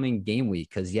upcoming game week,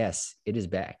 because yes, it is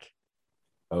back.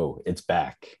 Oh, it's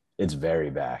back. It's very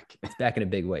back. It's back in a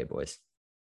big way, boys.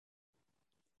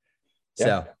 Yeah.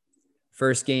 So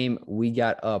first game we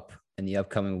got up in the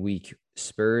upcoming week,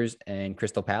 Spurs and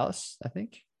Crystal Palace, I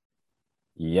think.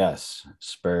 Yes,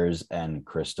 Spurs and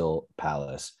Crystal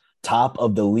Palace. Top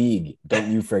of the league.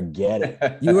 Don't you forget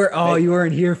it. You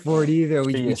weren't here for it either.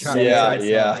 We tried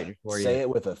to say it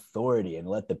with authority and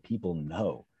let the people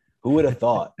know. Who would have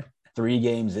thought 3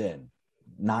 games in,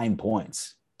 9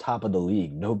 points, top of the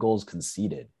league, no goals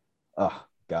conceded. Oh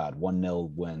God, 1-0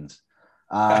 wins.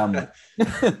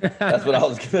 That's what I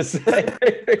was gonna say.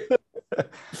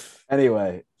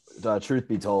 Anyway, truth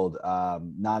be told,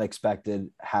 not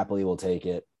expected. Happily will take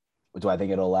it. Do I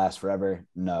think it'll last forever?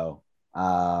 No.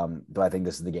 Do I think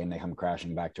this is the game they come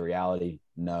crashing back to reality?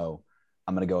 No.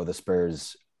 I'm going to go with the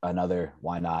Spurs, another,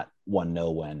 why not,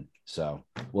 1-0 win. So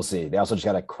we'll see. They also just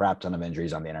got a crap ton of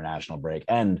injuries on the international break.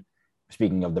 And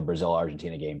speaking of the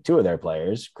Brazil-Argentina game, 2 of their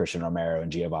players, Christian Romero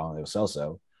and Giovanni Lo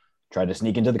Celso, tried to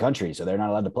sneak into the country, so they're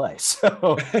not allowed to play.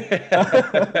 So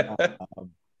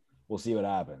we'll see what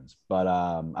happens. But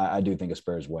I do think a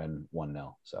Spurs win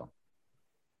 1-0. So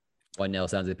 1-0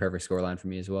 sounds like the perfect scoreline for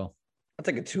me as well. I'll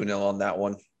take a 2-0 on that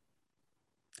one.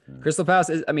 Crystal Palace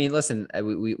is, I mean, listen,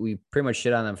 we pretty much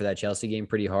shit on them for that Chelsea game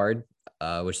pretty hard,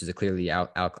 which is a clearly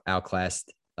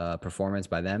outclassed performance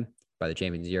by them, by the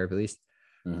champions of Europe at least.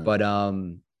 Mm-hmm. But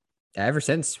ever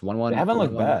since 1-1, they haven't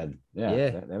looked bad. Yeah,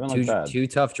 they haven't looked bad. 2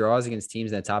 tough draws against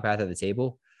teams in the top half of the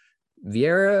table.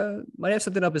 Vieira might have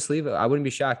something up his sleeve. I wouldn't be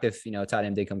shocked if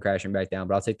Tottenham did come crashing back down,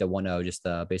 but I'll take the 1-0 just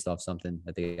based off something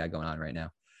that they got going on right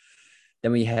now.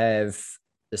 Then we have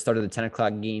the start of the 10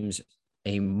 o'clock games,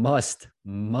 a must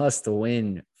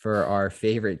win for our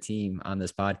favorite team on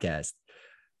this podcast,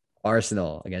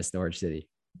 Arsenal against Norwich City.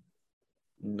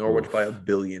 Norwich by 1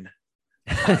 billion.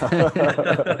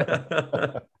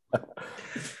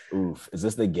 Oof. Is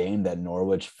this the game that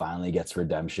Norwich finally gets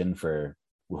redemption for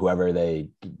whoever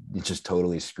they just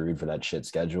totally screwed for that shit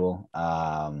schedule?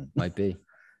 Might be.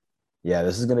 Yeah,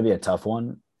 this is going to be a tough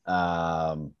one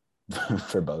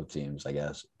for both teams, I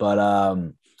guess. But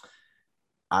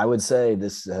I would say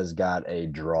this has got a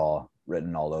draw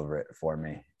written all over it for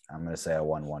me. I'm going to say a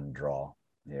 1-1 draw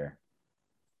here.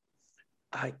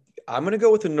 I'm going to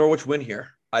go with the Norwich win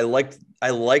here. I liked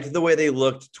the way they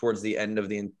looked towards the end of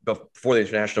before the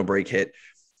international break hit.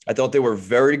 I thought they were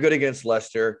very good against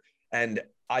Leicester, and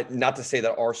not to say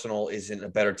that Arsenal isn't a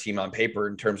better team on paper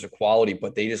in terms of quality,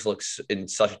 but they just look in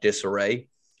such disarray.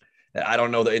 I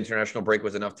don't know the international break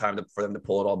was enough time for them to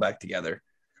pull it all back together,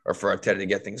 or for Arteta to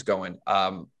get things going.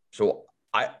 So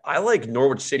I like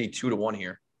Norwich City 2-1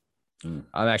 here. I'm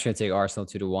actually going to take Arsenal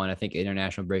 2-1. I think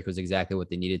international break was exactly what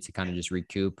they needed to kind of just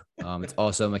recoup. It's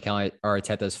also Mikel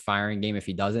Arteta's firing game if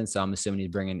he doesn't. So I'm assuming he's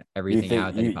bringing everything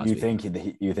out. That you think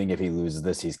if he loses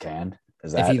this, he's canned?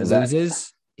 If he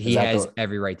loses, he has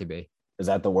every right to be. Is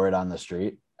that the word on the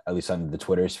street? At least on the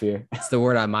Twitter sphere? It's the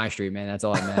word on my street, man. That's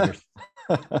all that matters.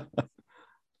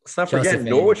 Let's not forget,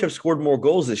 Norwich have scored more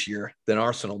goals this year than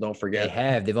Arsenal. Don't forget. They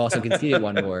have. They've also conceded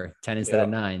 1 more, 10 instead of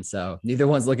 9. So neither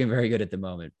one's looking very good at the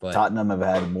moment. But Tottenham have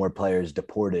had more players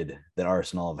deported than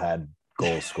Arsenal have had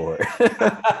goals scored.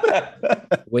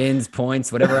 Wins,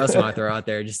 points, whatever else you want to throw out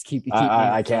there. Just keep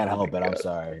I can't help it. I'm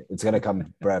sorry. It's going to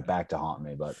come back to haunt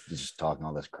me, but just talking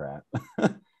all this crap.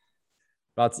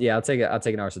 I'll take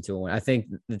an Arsenal 2-1. I think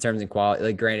the terms and quality,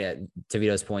 like granted, to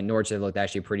Vito's point, Norwich have looked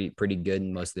actually pretty good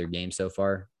in most of their games so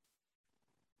far.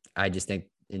 I just think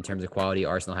in terms of quality,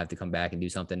 Arsenal have to come back and do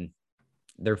something.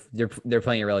 They're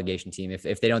playing a relegation team.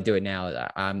 If they don't do it now,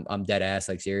 I'm dead ass,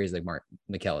 like serious. Like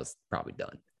Mikel is probably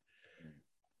done.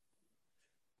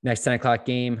 Next 10 o'clock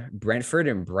game, Brentford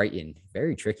and Brighton.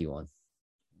 Very tricky one.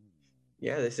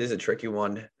 Yeah, this is a tricky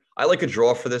one. I like a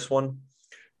draw for this one.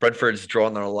 Brentford's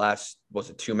drawn their last,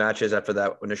 2 matches after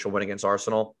that initial win against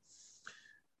Arsenal.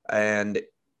 And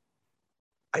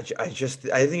I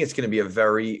think it's going to be a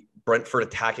very Brentford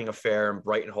attacking affair and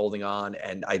Brighton holding on.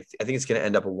 And I think it's going to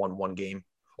end up a 1-1 game.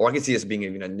 Or I can see this being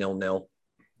even a 0-0.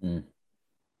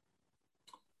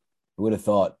 Who would have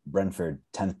thought Brentford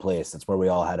 10th place? That's where we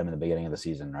all had him in the beginning of the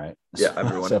season, right? Yeah,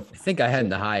 everyone. I think I had him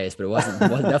the highest, but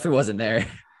it definitely wasn't there.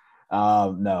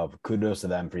 No, kudos to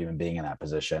them for even being in that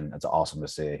position. It's awesome to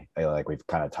see. Like we've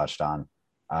kind of touched on.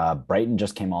 Brighton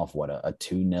just came off a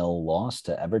 2-0 loss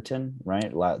to Everton,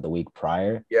 right? The week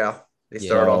prior. Yeah, they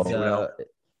started off.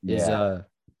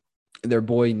 Their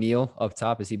boy Neil up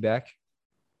top, is he back?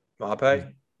 Mape?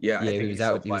 Yeah, he was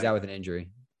out. He was out with an injury.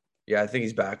 Yeah, I think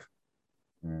he's back.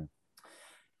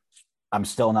 I'm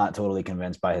still not totally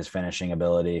convinced by his finishing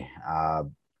ability.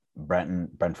 Brentford.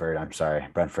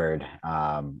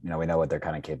 We know what they're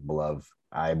kind of capable of.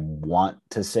 I want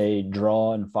to say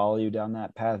draw and follow you down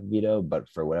that path, Vito, but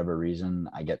for whatever reason,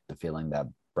 I get the feeling that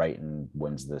Brighton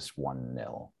wins this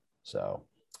 1-0. So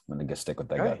I'm going to stick with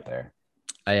that gut there.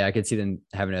 I could see them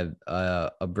having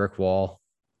a brick wall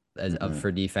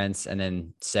for defense, and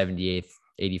then 78th,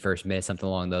 81st minute, something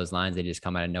along those lines. They just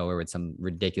come out of nowhere with some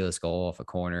ridiculous goal off a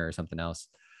corner or something else.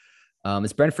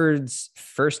 It's Brentford's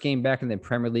first game back in the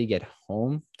Premier League at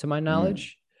home, to my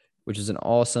knowledge, which is an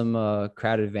awesome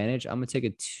crowd advantage. I'm going to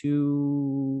take a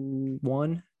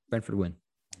 2-1 Brentford win.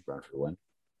 I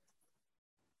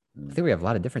think we have a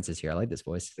lot of differences here. I like this,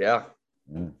 boys. Yeah.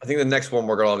 I think the next one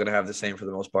we're all going to have the same for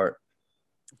the most part.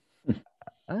 Yeah,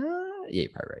 you're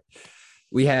probably right.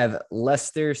 We have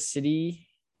Leicester City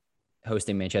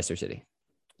hosting Manchester City.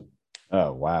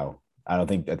 Oh, wow. I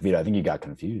think you got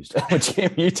confused. Which game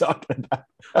are you talking about?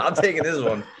 I'm taking this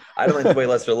one. I don't like the way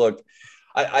Leicester looked.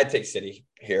 I take City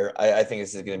here. I think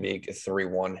this is going to be a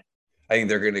 3-1. I think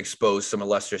they're going to expose some of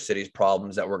Leicester City's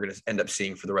problems that we're going to end up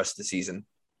seeing for the rest of the season.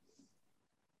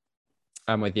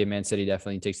 I'm with you. Man City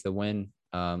definitely takes the win.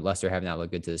 Leicester have not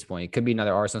looked good to this point. It could be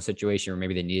another Arsenal situation where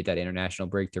maybe they needed that international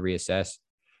break to reassess.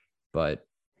 But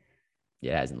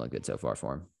yeah, it hasn't looked good so far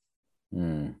for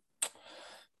them.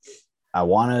 I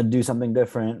want to do something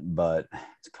different, but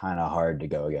it's kind of hard to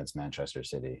go against Manchester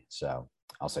City. So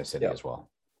I'll say City as well.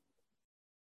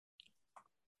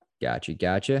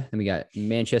 Gotcha. Then we got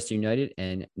Manchester United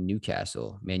and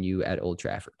Newcastle. Man U at Old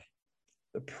Trafford.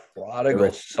 The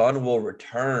prodigal son will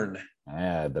return.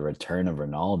 Yeah, the return of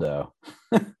Ronaldo.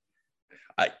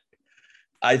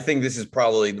 I think this is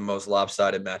probably the most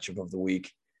lopsided matchup of the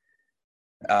week.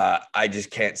 I just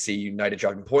can't see United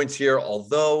dropping points here,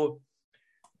 although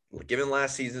given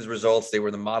last season's results, they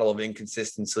were the model of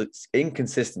inconsistency.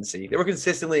 They were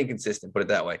consistently inconsistent, put it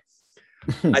that way.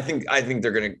 I think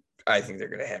they're going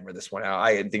to hammer this one out.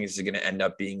 I think this is going to end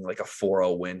up being like a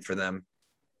 4-0 win for them.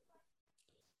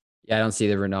 Yeah, I don't see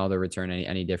the Ronaldo return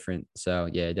any different. So,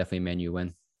 yeah, definitely Man U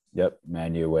win. Yep,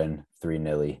 Man U win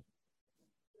 3-0.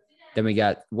 Then we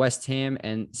got West Ham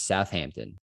and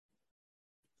Southampton.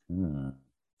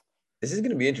 This is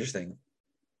going to be interesting.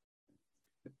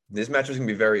 This match is going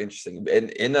to be very interesting.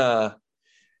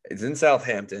 It's in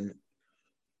Southampton.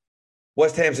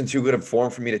 West Ham's in too good of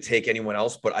form for me to take anyone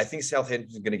else, but I think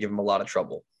Southampton's going to give them a lot of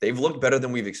trouble. They've looked better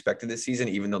than we've expected this season,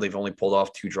 even though they've only pulled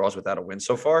off 2 draws without a win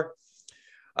so far.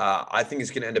 I think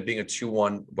it's going to end up being a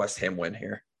 2-1 West Ham win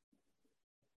here.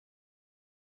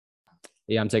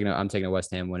 Yeah, I'm taking a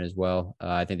West Ham win as well.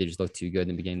 I think they just looked too good in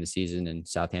the beginning of the season, and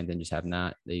Southampton just have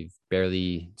not. They've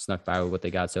barely snuck by with what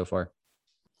they got so far.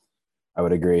 I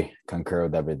would agree. Concur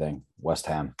with everything. West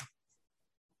Ham.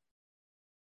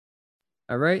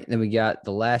 All right. Then we got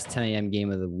the last 10 a.m.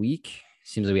 game of the week.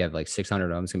 Seems like we have like 600 of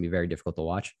them. It's going to be very difficult to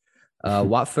watch.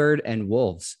 Watford and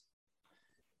Wolves.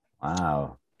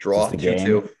 Wow. Draw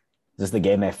 2-2. Is this the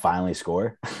game they finally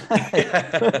score?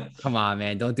 Come on,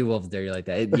 man. Don't do Wolves dirty like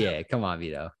that. Yeah, come on,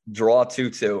 Vito. Draw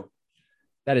 2-2.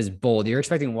 That is bold. You're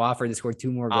expecting Watford to score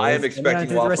 2 more goals? I am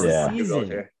expecting Watford to the season.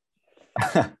 They're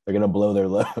going to blow their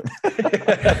load.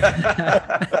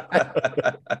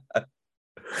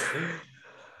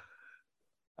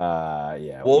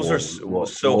 Yeah. Wolves are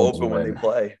so open when they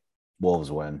play.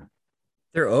 Wolves win.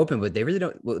 They're open, but they really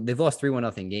don't. Well, they've lost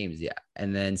 3-1 games, yeah.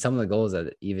 And then some of the goals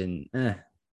that even. They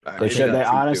should. They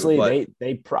honestly,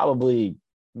 they probably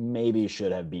maybe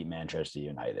should have beat Manchester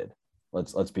United.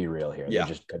 Let's be real here. Yeah. They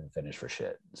just couldn't finish for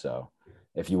shit. So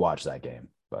if you watch that game,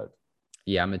 but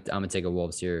yeah, I'm gonna take a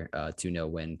Wolves here, 2-0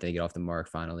 win. They get off the mark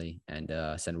finally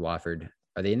and send Watford.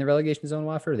 Are they in the relegation zone,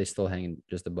 Watford? Or are they still hanging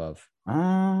just above?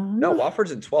 No,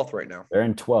 Watford's in 12th right now. They're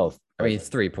in 12th. I mean, it's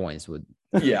 3 points.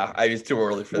 Yeah, it's too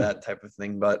early for that type of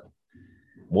thing, but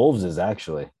Wolves is in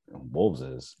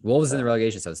the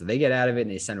relegation zone, so they get out of it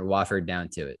and they send Watford down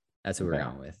to it. That's what we're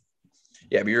going with.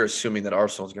 Yeah, but you're assuming that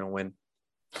Arsenal's going to win.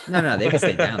 No, they can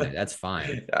stay down there. That's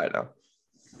fine. I know.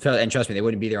 So, and trust me, they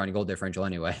wouldn't be there on goal differential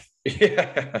anyway.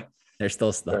 Yeah, they're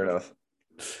still stuck. Fair enough.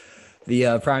 The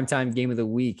primetime game of the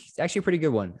week. It's actually a pretty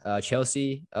good one.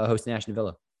 Chelsea hosting Aston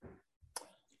Villa.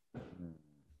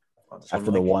 this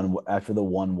one, after the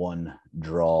 1-1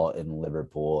 draw in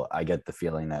Liverpool, I get the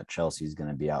feeling that Chelsea's going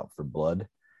to be out for blood.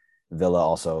 Villa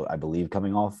also, I believe,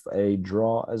 coming off a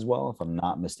draw as well, if I'm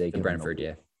not mistaken.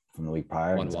 Brentford, from the week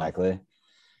prior, 1-1. Exactly.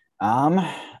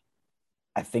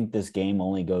 I think this game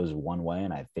only goes one way,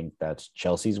 and I think that's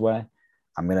Chelsea's way.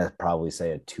 I'm gonna probably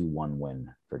say a 2-1 win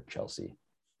for Chelsea.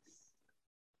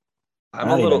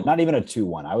 Not even a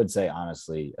 2-1. I would say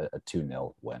honestly a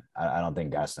 2-0 win. I don't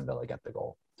think Aston Villa get the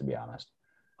goal, to be honest.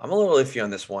 I'm a little iffy on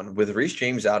this one. With Reece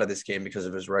James out of this game because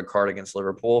of his red card against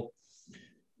Liverpool,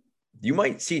 you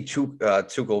might see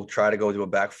Tuchel try to go to a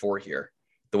back four here,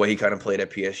 the way he kind of played at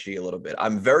PSG a little bit.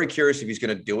 I'm very curious if he's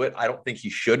going to do it. I don't think he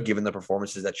should, given the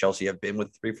performances that Chelsea have been with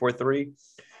 3-4-3.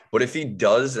 But if he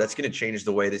does, that's going to change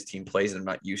the way this team plays, and I'm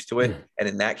not used to it. And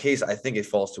in that case, I think it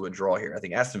falls to a draw here. I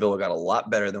think Aston Villa got a lot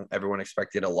better than everyone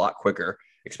expected, a lot quicker,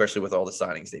 especially with all the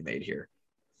signings they made here.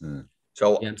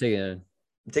 So yeah, I'm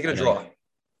taking a draw.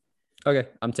 Okay,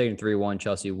 I'm taking 3-1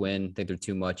 Chelsea win. I think they're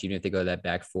too much. Even if they go to that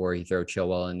back four, you throw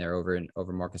Chilwell in there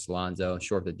over Marcus Alonso,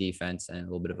 short the defense, and a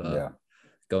little bit of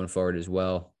going forward as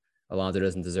well. Alonso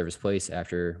doesn't deserve his place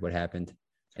after what happened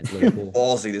against Liverpool.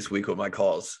 Ballsy this week with my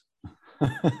calls.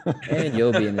 And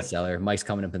you'll be in the cellar. Mike's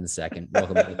coming up in the second.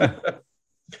 Welcome, Mike.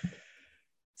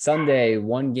 Sunday,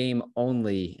 one game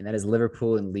only, and that is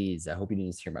Liverpool and Leeds. I hope you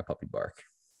didn't hear my puppy bark.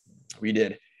 We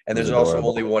did. And there's also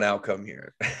only one outcome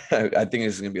here. I think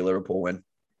this is going to be a Liverpool win.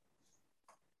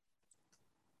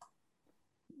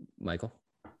 Michael?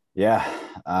 Yeah.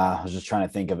 I was just trying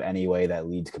to think of any way that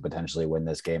Leeds could potentially win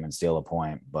this game and steal a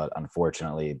point. But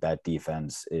unfortunately, that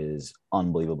defense is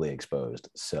unbelievably exposed.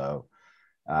 So,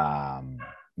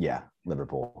 yeah,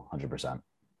 Liverpool, 100%.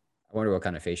 I wonder what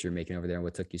kind of face you're making over there and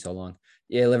what took you so long.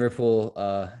 Yeah, Liverpool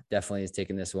definitely is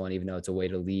taking this one, even though it's away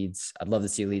to Leeds. I'd love to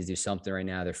see Leeds do something right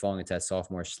now. They're falling into that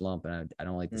sophomore slump, and I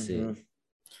don't like to see it.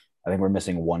 I think we're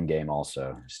missing one game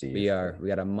also, Steve. We are. We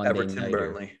got a Monday Everton, night.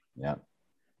 Burnley. Yeah.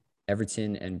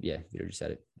 Everton and Vito just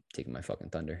said it. Taking my fucking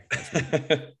thunder.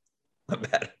 My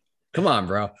bad. Come on,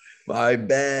 bro. My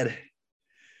bad.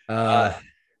 Tough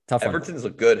one. Everton's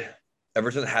look good.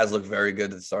 Everton has looked very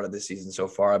good at the start of this season so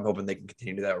far. I'm hoping they can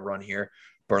continue that run here.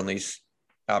 Burnley's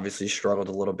obviously struggled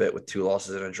a little bit with 2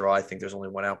 losses and a draw. I think there's only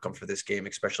one outcome for this game,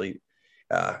 especially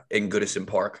in Goodison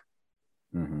Park.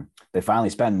 Mm-hmm. They finally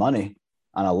spend money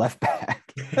on a left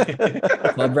back.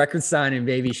 Club record signing,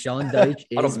 baby. Sean Dyche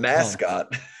is on a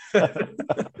mascot.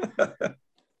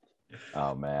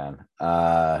 Oh, man.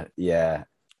 Yeah.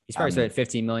 He's probably spent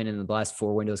 $15 million in the last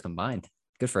 4 windows combined.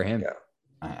 Good for him. Yeah.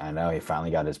 I know he finally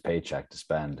got his paycheck to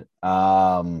spend.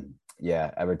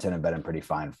 Yeah, Everton have been in pretty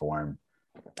fine form.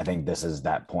 I think this is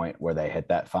that point where they hit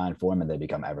that fine form and they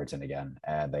become Everton again,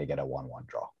 and they get a 1-1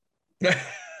 draw.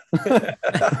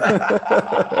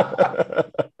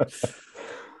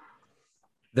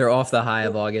 They're off the high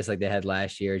of August like they had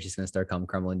last year. It's just going to start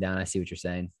crumbling down. I see what you're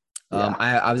saying. Yeah.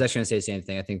 I was actually going to say the same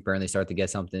thing. I think Burnley start to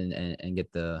get something and get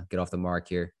off the mark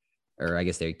here. Or I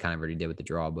guess they kind of already did with the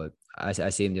draw, but I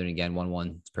see him doing it again.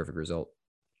 1-1. It's a perfect result.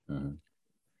 Mm-hmm.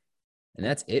 And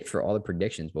that's it for all the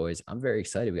predictions, boys. I'm very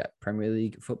excited. We got Premier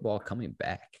League football coming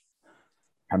back.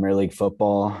 Premier League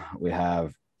football. We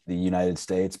have the United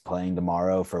States playing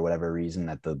tomorrow for whatever reason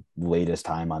at the latest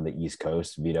time on the East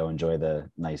Coast. Vito, enjoy the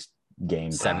nice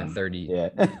game. 7:30.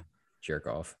 Yeah. Jerk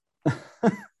off.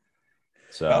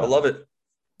 So I love it.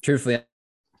 Truthfully,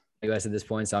 US at this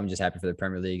point, so I'm just happy for the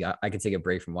Premier League. I could take a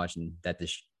break from watching that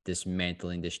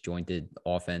dismantling, disjointed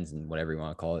offense and whatever you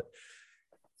want to call it.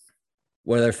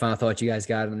 What other final thoughts you guys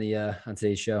got on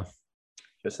today's show?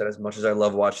 Just that as much as I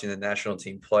love watching the national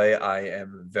team play, I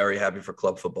am very happy for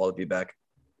club football to be back.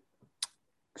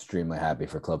 Extremely happy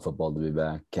for club football to be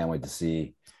back. Can't wait to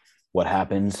see what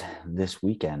happens this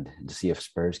weekend and to see if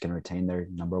Spurs can retain their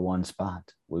number 1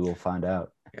 spot. We will find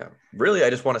out. Yeah, really, I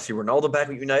just want to see Ronaldo back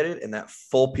at United and that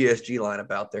full PSG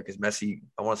lineup out there because Messi,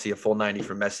 I want to see a full 90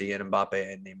 for Messi and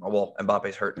Mbappe and Neymar. Well,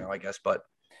 Mbappe's hurt now, I guess, but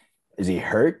is he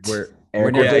hurt? He's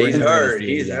hurt.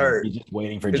 He's hurt. He's just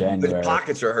waiting for January. His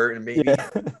pockets are hurting. Maybe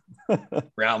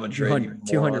Real Madrid,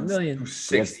 200 million,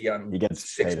 60 on. He gets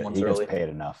 6 months early. He gets paid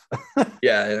enough.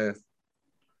 Yeah.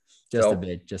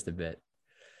 Just a bit.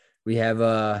 We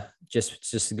have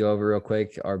just to go over real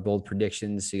quick our bold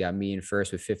predictions. You got me in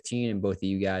first with 15, and both of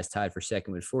you guys tied for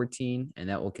second with 14, and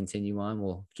that will continue on.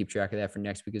 We'll keep track of that for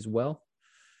next week as well.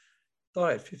 Thought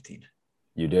I had 15.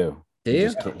 You do. Do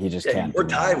you? He just can't. We're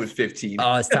tied with 15.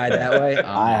 Oh, it's tied that way.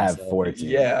 I have 14.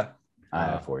 Yeah, I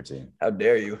have 14. How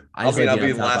dare you? I'll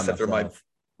be last after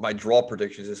my draw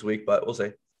predictions this week, but we'll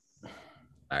see. All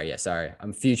right, yeah, sorry.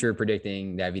 I'm future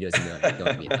predicting that Vito's going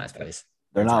to be in last place.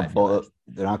 They're That's how I not feel about bold.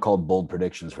 it. They're not called bold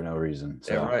predictions for no reason.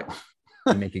 So Yeah, right.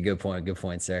 You make a good point. Good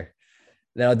point, sir.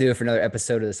 That'll do it for another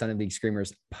episode of the Sunday League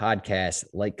Screamers podcast.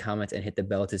 Like, comment, and hit the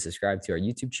bell to subscribe to our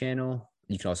YouTube channel.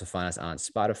 You can also find us on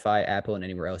Spotify, Apple, and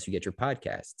anywhere else you get your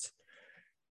podcasts.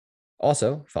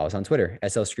 Also, follow us on Twitter,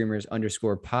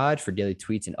 SLScreamers_pod for daily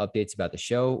tweets and updates about the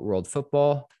show, World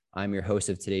Football. I'm your host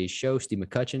of today's show, Steve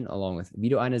McCutcheon, along with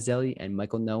Vito Inazelli and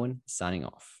Michael Nowen, signing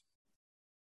off.